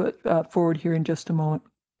her foot forward here in just a moment.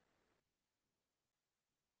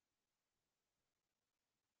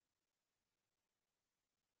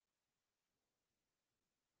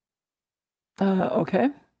 Okay.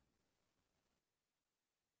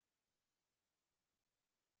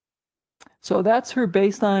 So that's her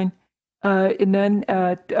baseline. And then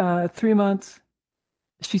at 3 months,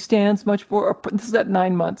 she stands much more. This is at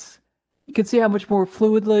 9 months. You can see how much more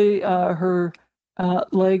fluidly her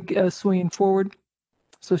leg swinging forward.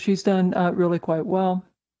 So she's done really quite well.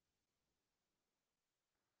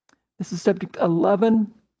 This is subject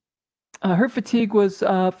 11. Her fatigue was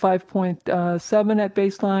 5.7 at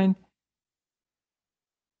baseline.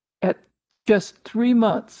 At just 3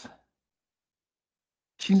 months,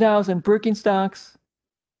 she now is in Birkenstocks,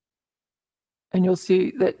 and you'll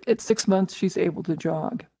see that at 6 months, she's able to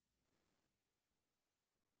jog.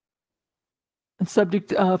 And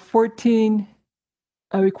subject 14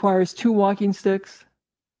 requires 2 walking sticks.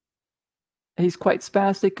 He's quite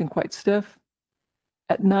spastic and quite stiff.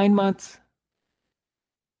 At 9 months,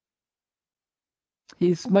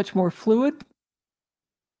 he's much more fluid.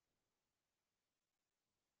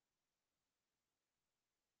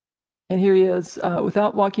 And here he is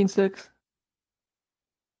without walking sticks.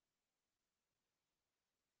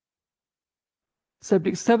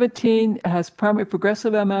 Subject 17 has primary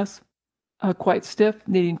progressive MS, quite stiff,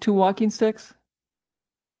 needing 2 walking sticks.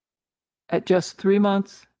 At just 3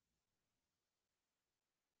 months,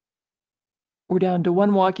 we're down to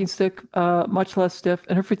 1 walking stick, much less stiff.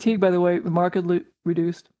 And her fatigue, by the way, remarkably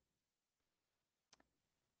reduced.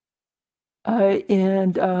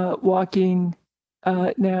 And walking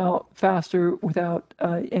now faster without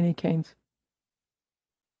any canes.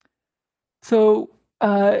 So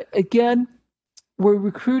again, we're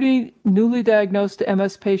recruiting newly diagnosed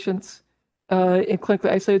MS patients in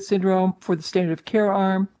clinically isolated syndrome for the standard of care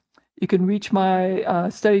arm. You can reach my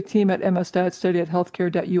study team at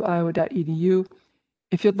ms.study@healthcare.uiowa.edu.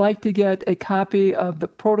 If you'd like to get a copy of the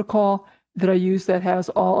protocol that I use that has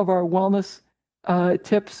all of our wellness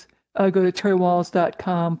tips, go to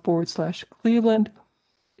terrywahls.com/Cleveland.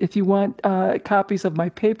 If you want copies of my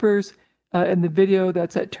papers and the video,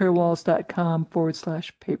 that's at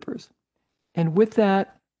terrywahls.com/papers. And with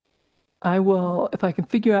that, I will, if I can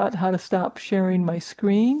figure out how to stop sharing my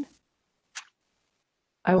screen,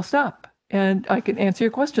 I will stop and I can answer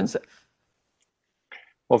your questions.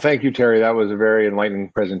 Well, thank you, Terry. That was a very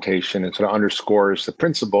enlightening presentation. It sort of underscores the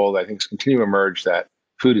principle that I think is continue to emerge that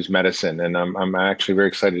food is medicine. And I'm actually very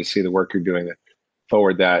excited to see the work you're doing to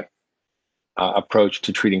forward that approach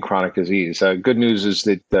to treating chronic disease. Good news is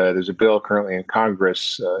that there's a bill currently in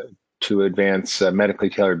Congress to advance medically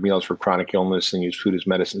tailored meals for chronic illness and use food as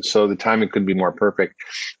medicine. So the timing couldn't be more perfect.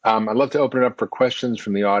 I'd love to open it up for questions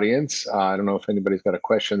from the audience. I don't know if anybody's got a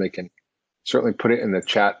question. They can certainly put it in the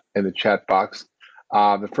chat box.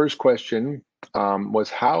 The first question was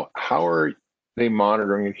how are they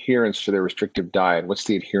monitoring adherence to their restrictive diet? What's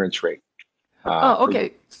the adherence rate?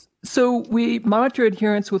 Okay. So we monitor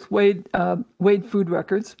adherence with weighed food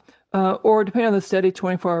records, or depending on the study,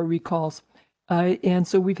 24-hour recalls. And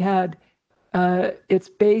so we've had, it's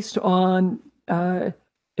based on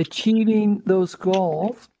achieving those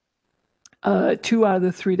goals 2 out of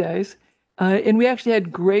the 3 days. And we actually had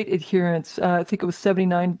great adherence. I think it was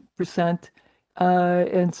 79%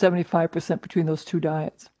 and 75% between those 2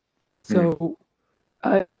 diets. So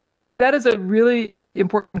that is a really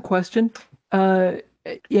important question. And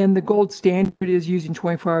the gold standard is using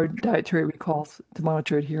 24-hour dietary recalls to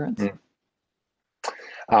monitor adherence.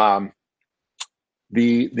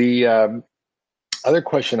 The other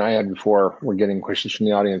question I had before we're getting questions from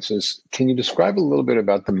the audience is, can you describe a little bit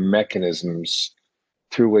about the mechanisms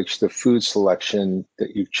through which the food selection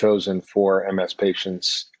that you've chosen for MS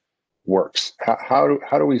patients works? How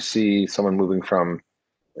do we see someone moving from,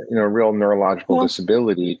 real neurological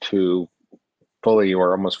disability to fully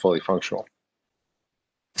or almost fully functional?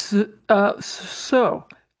 So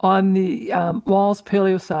on the Wahls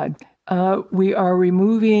paleo side, we are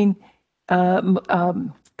removing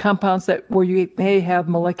compounds where you may have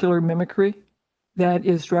molecular mimicry that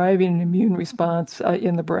is driving an immune response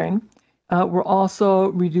in the brain. We're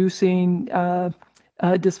also reducing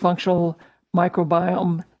dysfunctional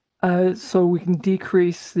microbiome so we can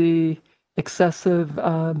decrease the excessive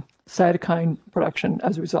cytokine production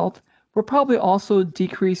as a result. We're probably also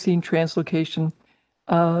decreasing translocation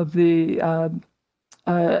of the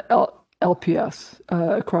LPS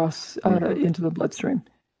across into the bloodstream.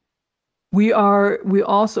 We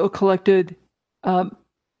also collected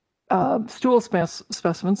stool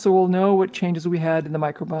specimens, so we'll know what changes we had in the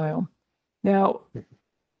microbiome. Now,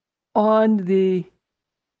 on the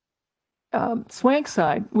swank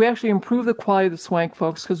side, we actually improved the quality of the swank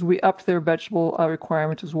folks because we upped their vegetable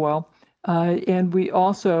requirement as well. And we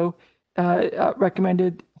also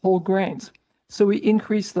recommended whole grains. So we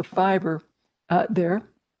increased the fiber there.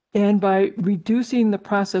 And by reducing the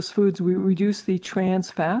processed foods, we reduce the trans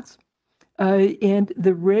fats and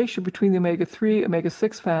the ratio between the omega-3,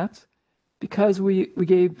 omega-6 fats, because we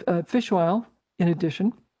gave fish oil in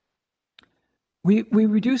addition. We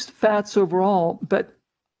reduced fats overall, but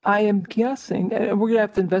I am guessing, and we're going to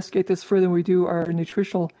have to investigate this further when we do our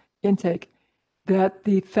nutritional intake, that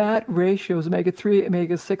the fat ratios, omega-3,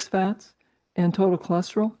 omega-6 fats, and total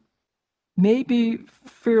cholesterol, may be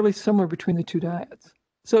fairly similar between the two diets.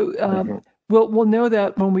 So we'll know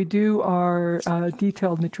that when we do our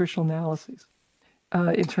detailed nutritional analyses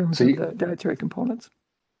in terms of the dietary components.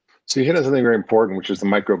 So you hit on something very important, which is the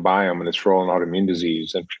microbiome and its role in autoimmune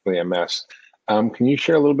disease, and particularly MS. Can you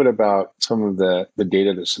share a little bit about some of the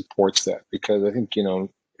data that supports that? Because I think, in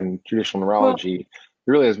traditional neurology,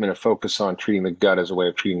 there really has been a focus on treating the gut as a way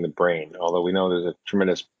of treating the brain, although we know there's a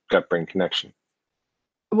tremendous gut-brain connection.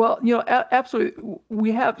 Well, absolutely.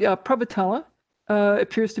 We have Prevotella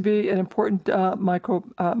appears to be an important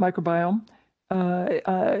microbiome.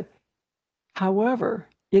 However,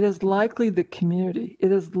 it is likely the community.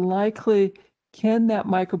 It is likely, can that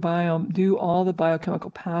microbiome do all the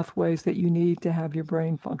biochemical pathways that you need to have your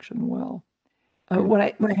brain function well? When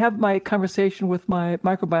I have my conversation with my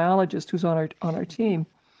microbiologist who's on our team,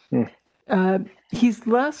 he's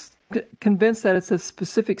less convinced that it's a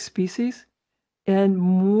specific species and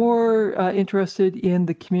more interested in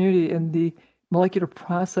the community and the molecular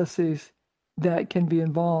processes that can be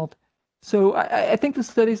involved. So I think the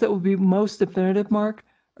studies that will be most definitive, Mark,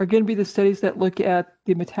 are going to be the studies that look at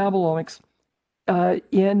the metabolomics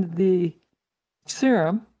in the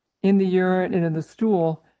serum, in the urine, and in the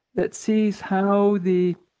stool that sees how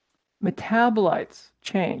the metabolites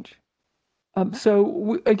change.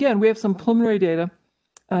 So again, we have some preliminary data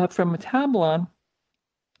from Metabolon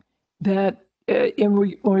that when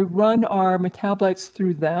we run our metabolites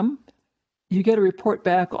through them, you get a report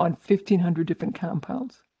back on 1,500 different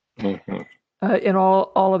compounds in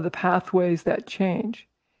all of the pathways that change.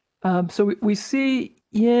 So we see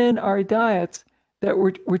in our diets that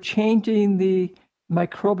we're changing the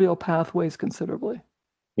microbial pathways considerably.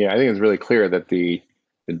 Yeah, I think it's really clear that the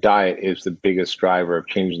diet is the biggest driver of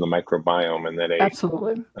changing the microbiome, and that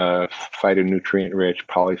absolutely phytonutrient-rich,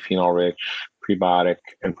 polyphenol-rich, prebiotic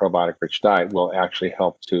and probiotic-rich diet will actually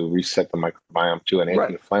help to reset the microbiome to an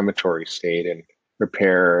anti-inflammatory state and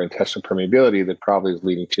repair intestinal permeability that probably is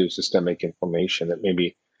leading to systemic inflammation that may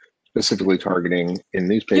be specifically targeting in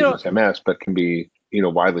these patients MS, but can be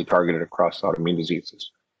widely targeted across autoimmune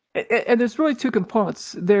diseases. And there's really two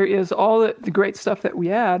components. There is all the great stuff that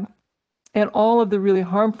we add, and all of the really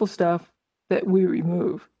harmful stuff that we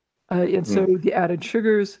remove. And so the added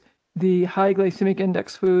sugars, the high glycemic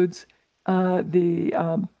index foods,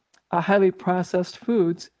 the highly processed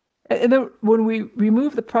foods. And then when we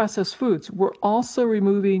remove the processed foods, we're also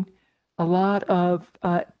removing a lot of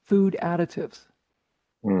food additives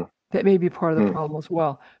that may be part of the problem as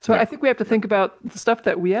well. So I think we have to think about the stuff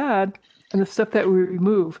that we add and the stuff that we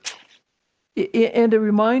remove. And a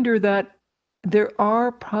reminder that there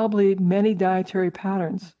are probably many dietary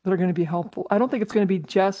patterns that are going to be helpful. I don't think it's going to be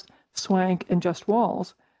just Swank and just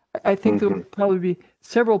Wahls. I think there will probably be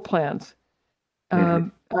several plans,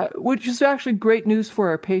 which is actually great news for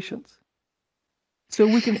our patients. So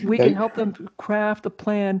we can help them craft a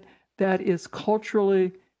plan that is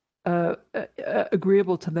culturally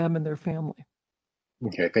agreeable to them and their family.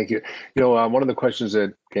 Okay, thank you. One of the questions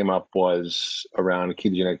that came up was around a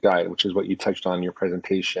ketogenic diet, which is what you touched on in your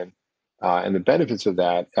presentation. And the benefits of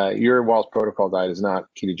that, your Wahls protocol diet is not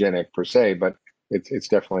ketogenic per se, but it's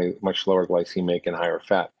definitely much lower glycemic and higher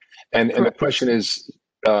fat. And the question is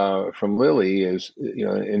from Lily is,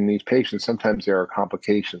 in these patients, sometimes there are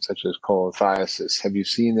complications such as cholelithiasis. Have you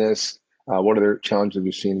seen this? What other challenges have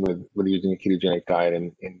you seen with using a ketogenic diet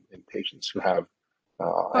in patients who have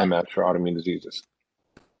MS or autoimmune diseases?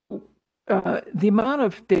 The amount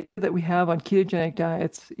of data that we have on ketogenic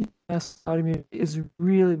diets in autoimmune is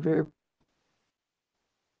really very.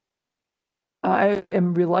 I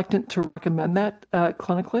am reluctant to recommend that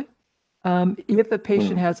clinically. If a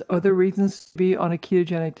patient has other reasons to be on a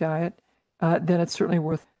ketogenic diet, then it's certainly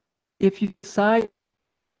worth. If you decide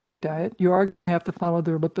diet, you are going to have to follow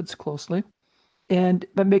their lipids closely, and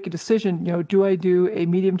but make a decision. Do I do a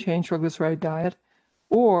medium chain triglyceride diet,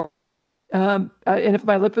 or and if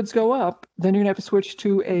my lipids go up, then you're gonna have to switch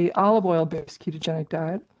to a olive oil based ketogenic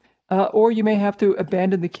diet, or you may have to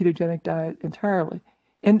abandon the ketogenic diet entirely.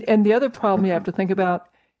 And the other problem you have to think about,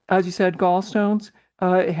 as you said, gallstones.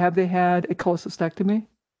 Have they had a cholecystectomy?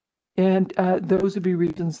 And those would be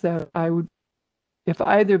reasons that I would, if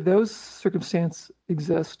either of those circumstances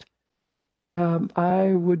exist,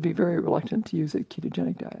 I would be very reluctant to use a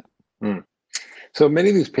ketogenic diet. So many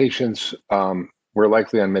of these patients were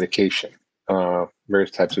likely on medication,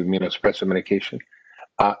 various types of immunosuppressive medication.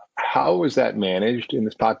 How was that managed in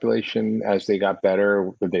this population as they got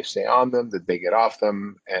better? Did they stay on them? Did they get off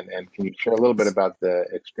them? And can you share a little bit about the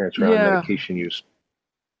experience around medication use?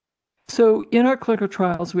 So in our clinical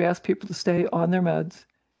trials, we ask people to stay on their meds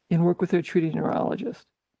and work with their treating neurologist.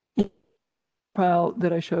 In the trial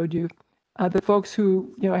that I showed you, the folks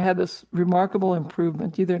who had this remarkable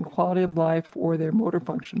improvement, either in quality of life or their motor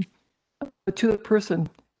function, to the person,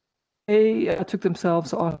 they took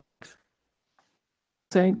themselves off,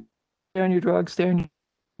 saying, "Stay on your drugs, stay on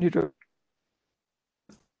your drugs,"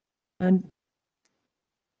 and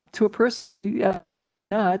to a person,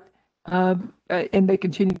 not, and they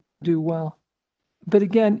continue to do well. But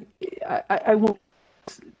again, I want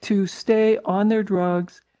to stay on their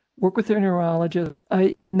drugs, work with their neurologist,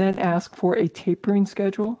 and then ask for a tapering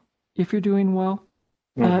schedule if you're doing well.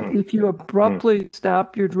 If you abruptly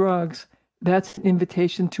stop your drugs, that's an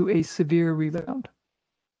invitation to a severe rebound.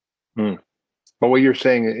 But what you're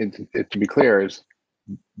saying, to be clear, is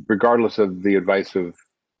regardless of the advice of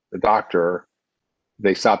the doctor,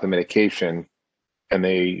 they stopped the medication and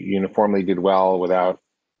they uniformly did well without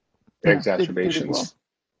exacerbations.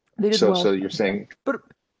 They did well. So you're saying, but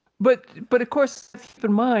of course, keep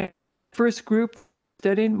in mind, first group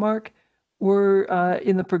studying, Mark, were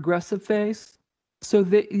in the progressive phase, so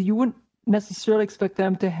that you wouldn't necessarily expect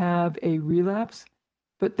them to have a relapse,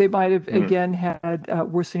 but they might have again had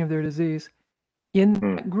worsening of their disease. In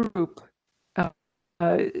that group,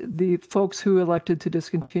 the folks who elected to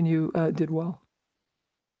discontinue did well.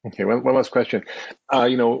 Okay, one last question.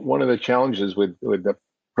 One of the challenges with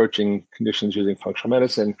approaching conditions using functional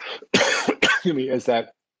medicine, excuse me, is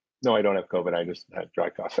that, no, I don't have COVID. I just had dry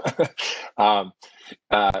cough.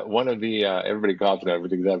 One of the everybody coughs now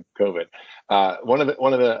because they have COVID.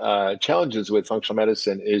 One of the challenges with functional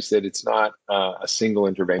medicine is that it's not a single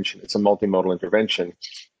intervention. It's a multimodal intervention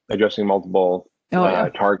addressing multiple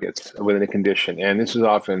targets within a condition. And this is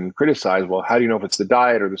often criticized. Well, how do you know if it's the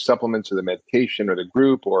diet or the supplements or the medication or the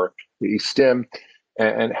group or the stim?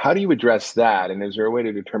 And how do you address that? And is there a way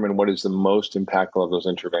to determine what is the most impactful of those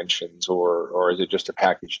interventions, or is it just a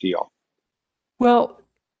package deal? Well,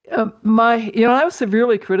 I was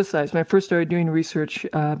severely criticized when I first started doing research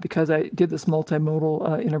because I did this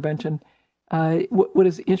multimodal intervention. What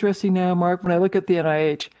is interesting now, Mark, when I look at the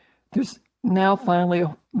NIH, there's now finally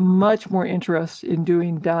much more interest in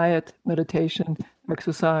doing diet, meditation,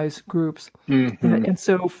 exercise groups. And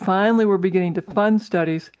so finally we're beginning to fund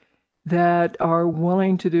studies that are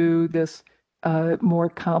willing to do this more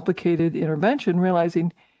complicated intervention,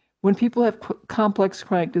 realizing when people have complex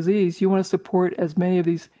chronic disease, you want to support as many of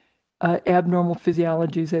these abnormal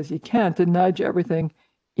physiologies as you can to nudge everything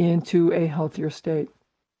into a healthier state.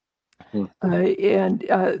 And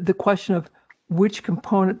the question of which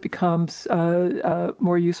component becomes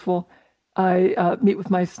more useful, I meet with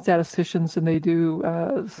my statisticians and they do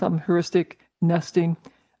some heuristic nesting.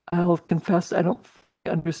 I'll confess I don't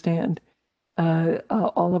understand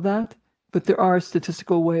all of that, but there are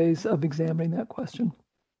statistical ways of examining that question.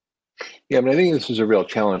 Yeah, I think this is a real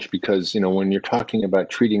challenge because, when you're talking about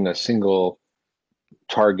treating a single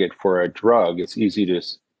target for a drug, it's easy to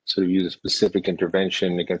sort of use a specific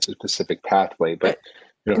intervention against a specific pathway. But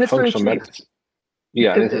functional medicine,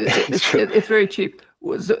 it's very cheap.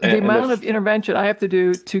 The amount of intervention I have to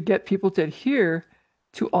do to get people to adhere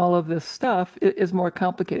to all of this stuff is more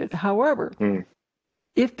complicated. However,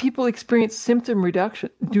 if people experience symptom reduction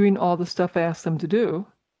doing all the stuff I ask them to do,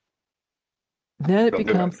 then it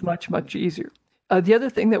becomes much, much easier. The other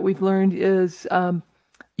thing that we've learned is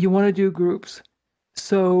you want to do groups.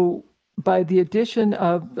 So by the addition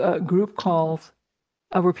of group calls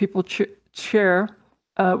where people share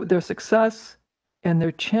their success and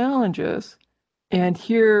their challenges and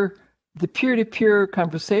hear the peer-to-peer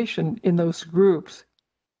conversation in those groups,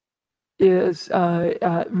 is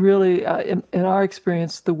really, in our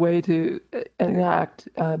experience, the way to enact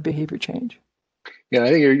behavior change. Yeah, I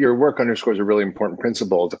think your work underscores a really important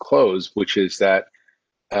principle to close, which is that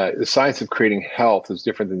the science of creating health is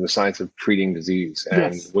different than the science of treating disease.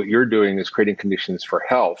 And Yes. what you're doing is creating conditions for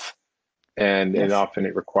health. And Yes. often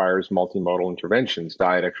it requires multimodal interventions: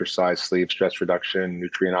 diet, exercise, sleep, stress reduction,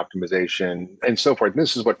 nutrient optimization, and so forth. And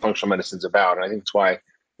this is what functional medicine is about. And I think it's why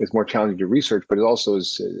it's more challenging to research, but it also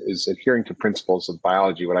is adhering to principles of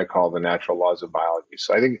biology, what I call the natural laws of biology.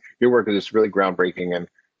 So I think your work is just really groundbreaking, and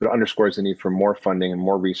it underscores the need for more funding and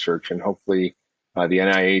more research. And hopefully the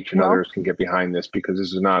NIH and Well, others can get behind this, because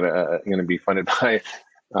this is not going to be funded by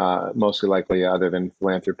mostly likely other than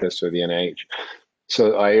philanthropists or the NIH.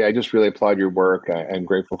 So I just really applaud your work. I'm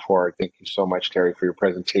grateful for it. Thank you so much, Terry, for your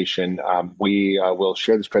presentation. We will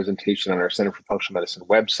share this presentation on our Center for Functional Medicine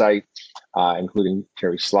website, including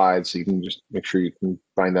Terry's slides. So you can just make sure you can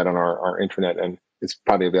find that on our intranet, and it's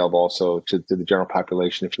probably available also to the general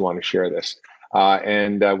population if you want to share this.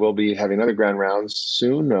 And we'll be having other grand rounds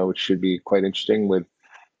soon, which should be quite interesting, with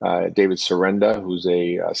David Sorenda, who's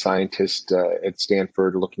a scientist at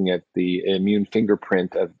Stanford, looking at the immune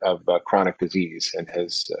fingerprint of chronic disease, and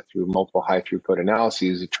has, through multiple high throughput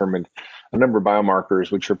analyses, determined a number of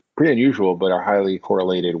biomarkers which are pretty unusual but are highly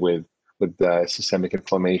correlated with systemic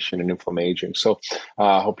inflammation and inflammaging. So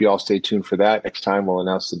I hope you all stay tuned for that. Next time we'll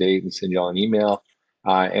announce the date and send you all an email.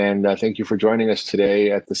 And thank you for joining us today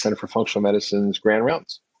at the Center for Functional Medicine's Grand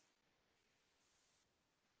Rounds.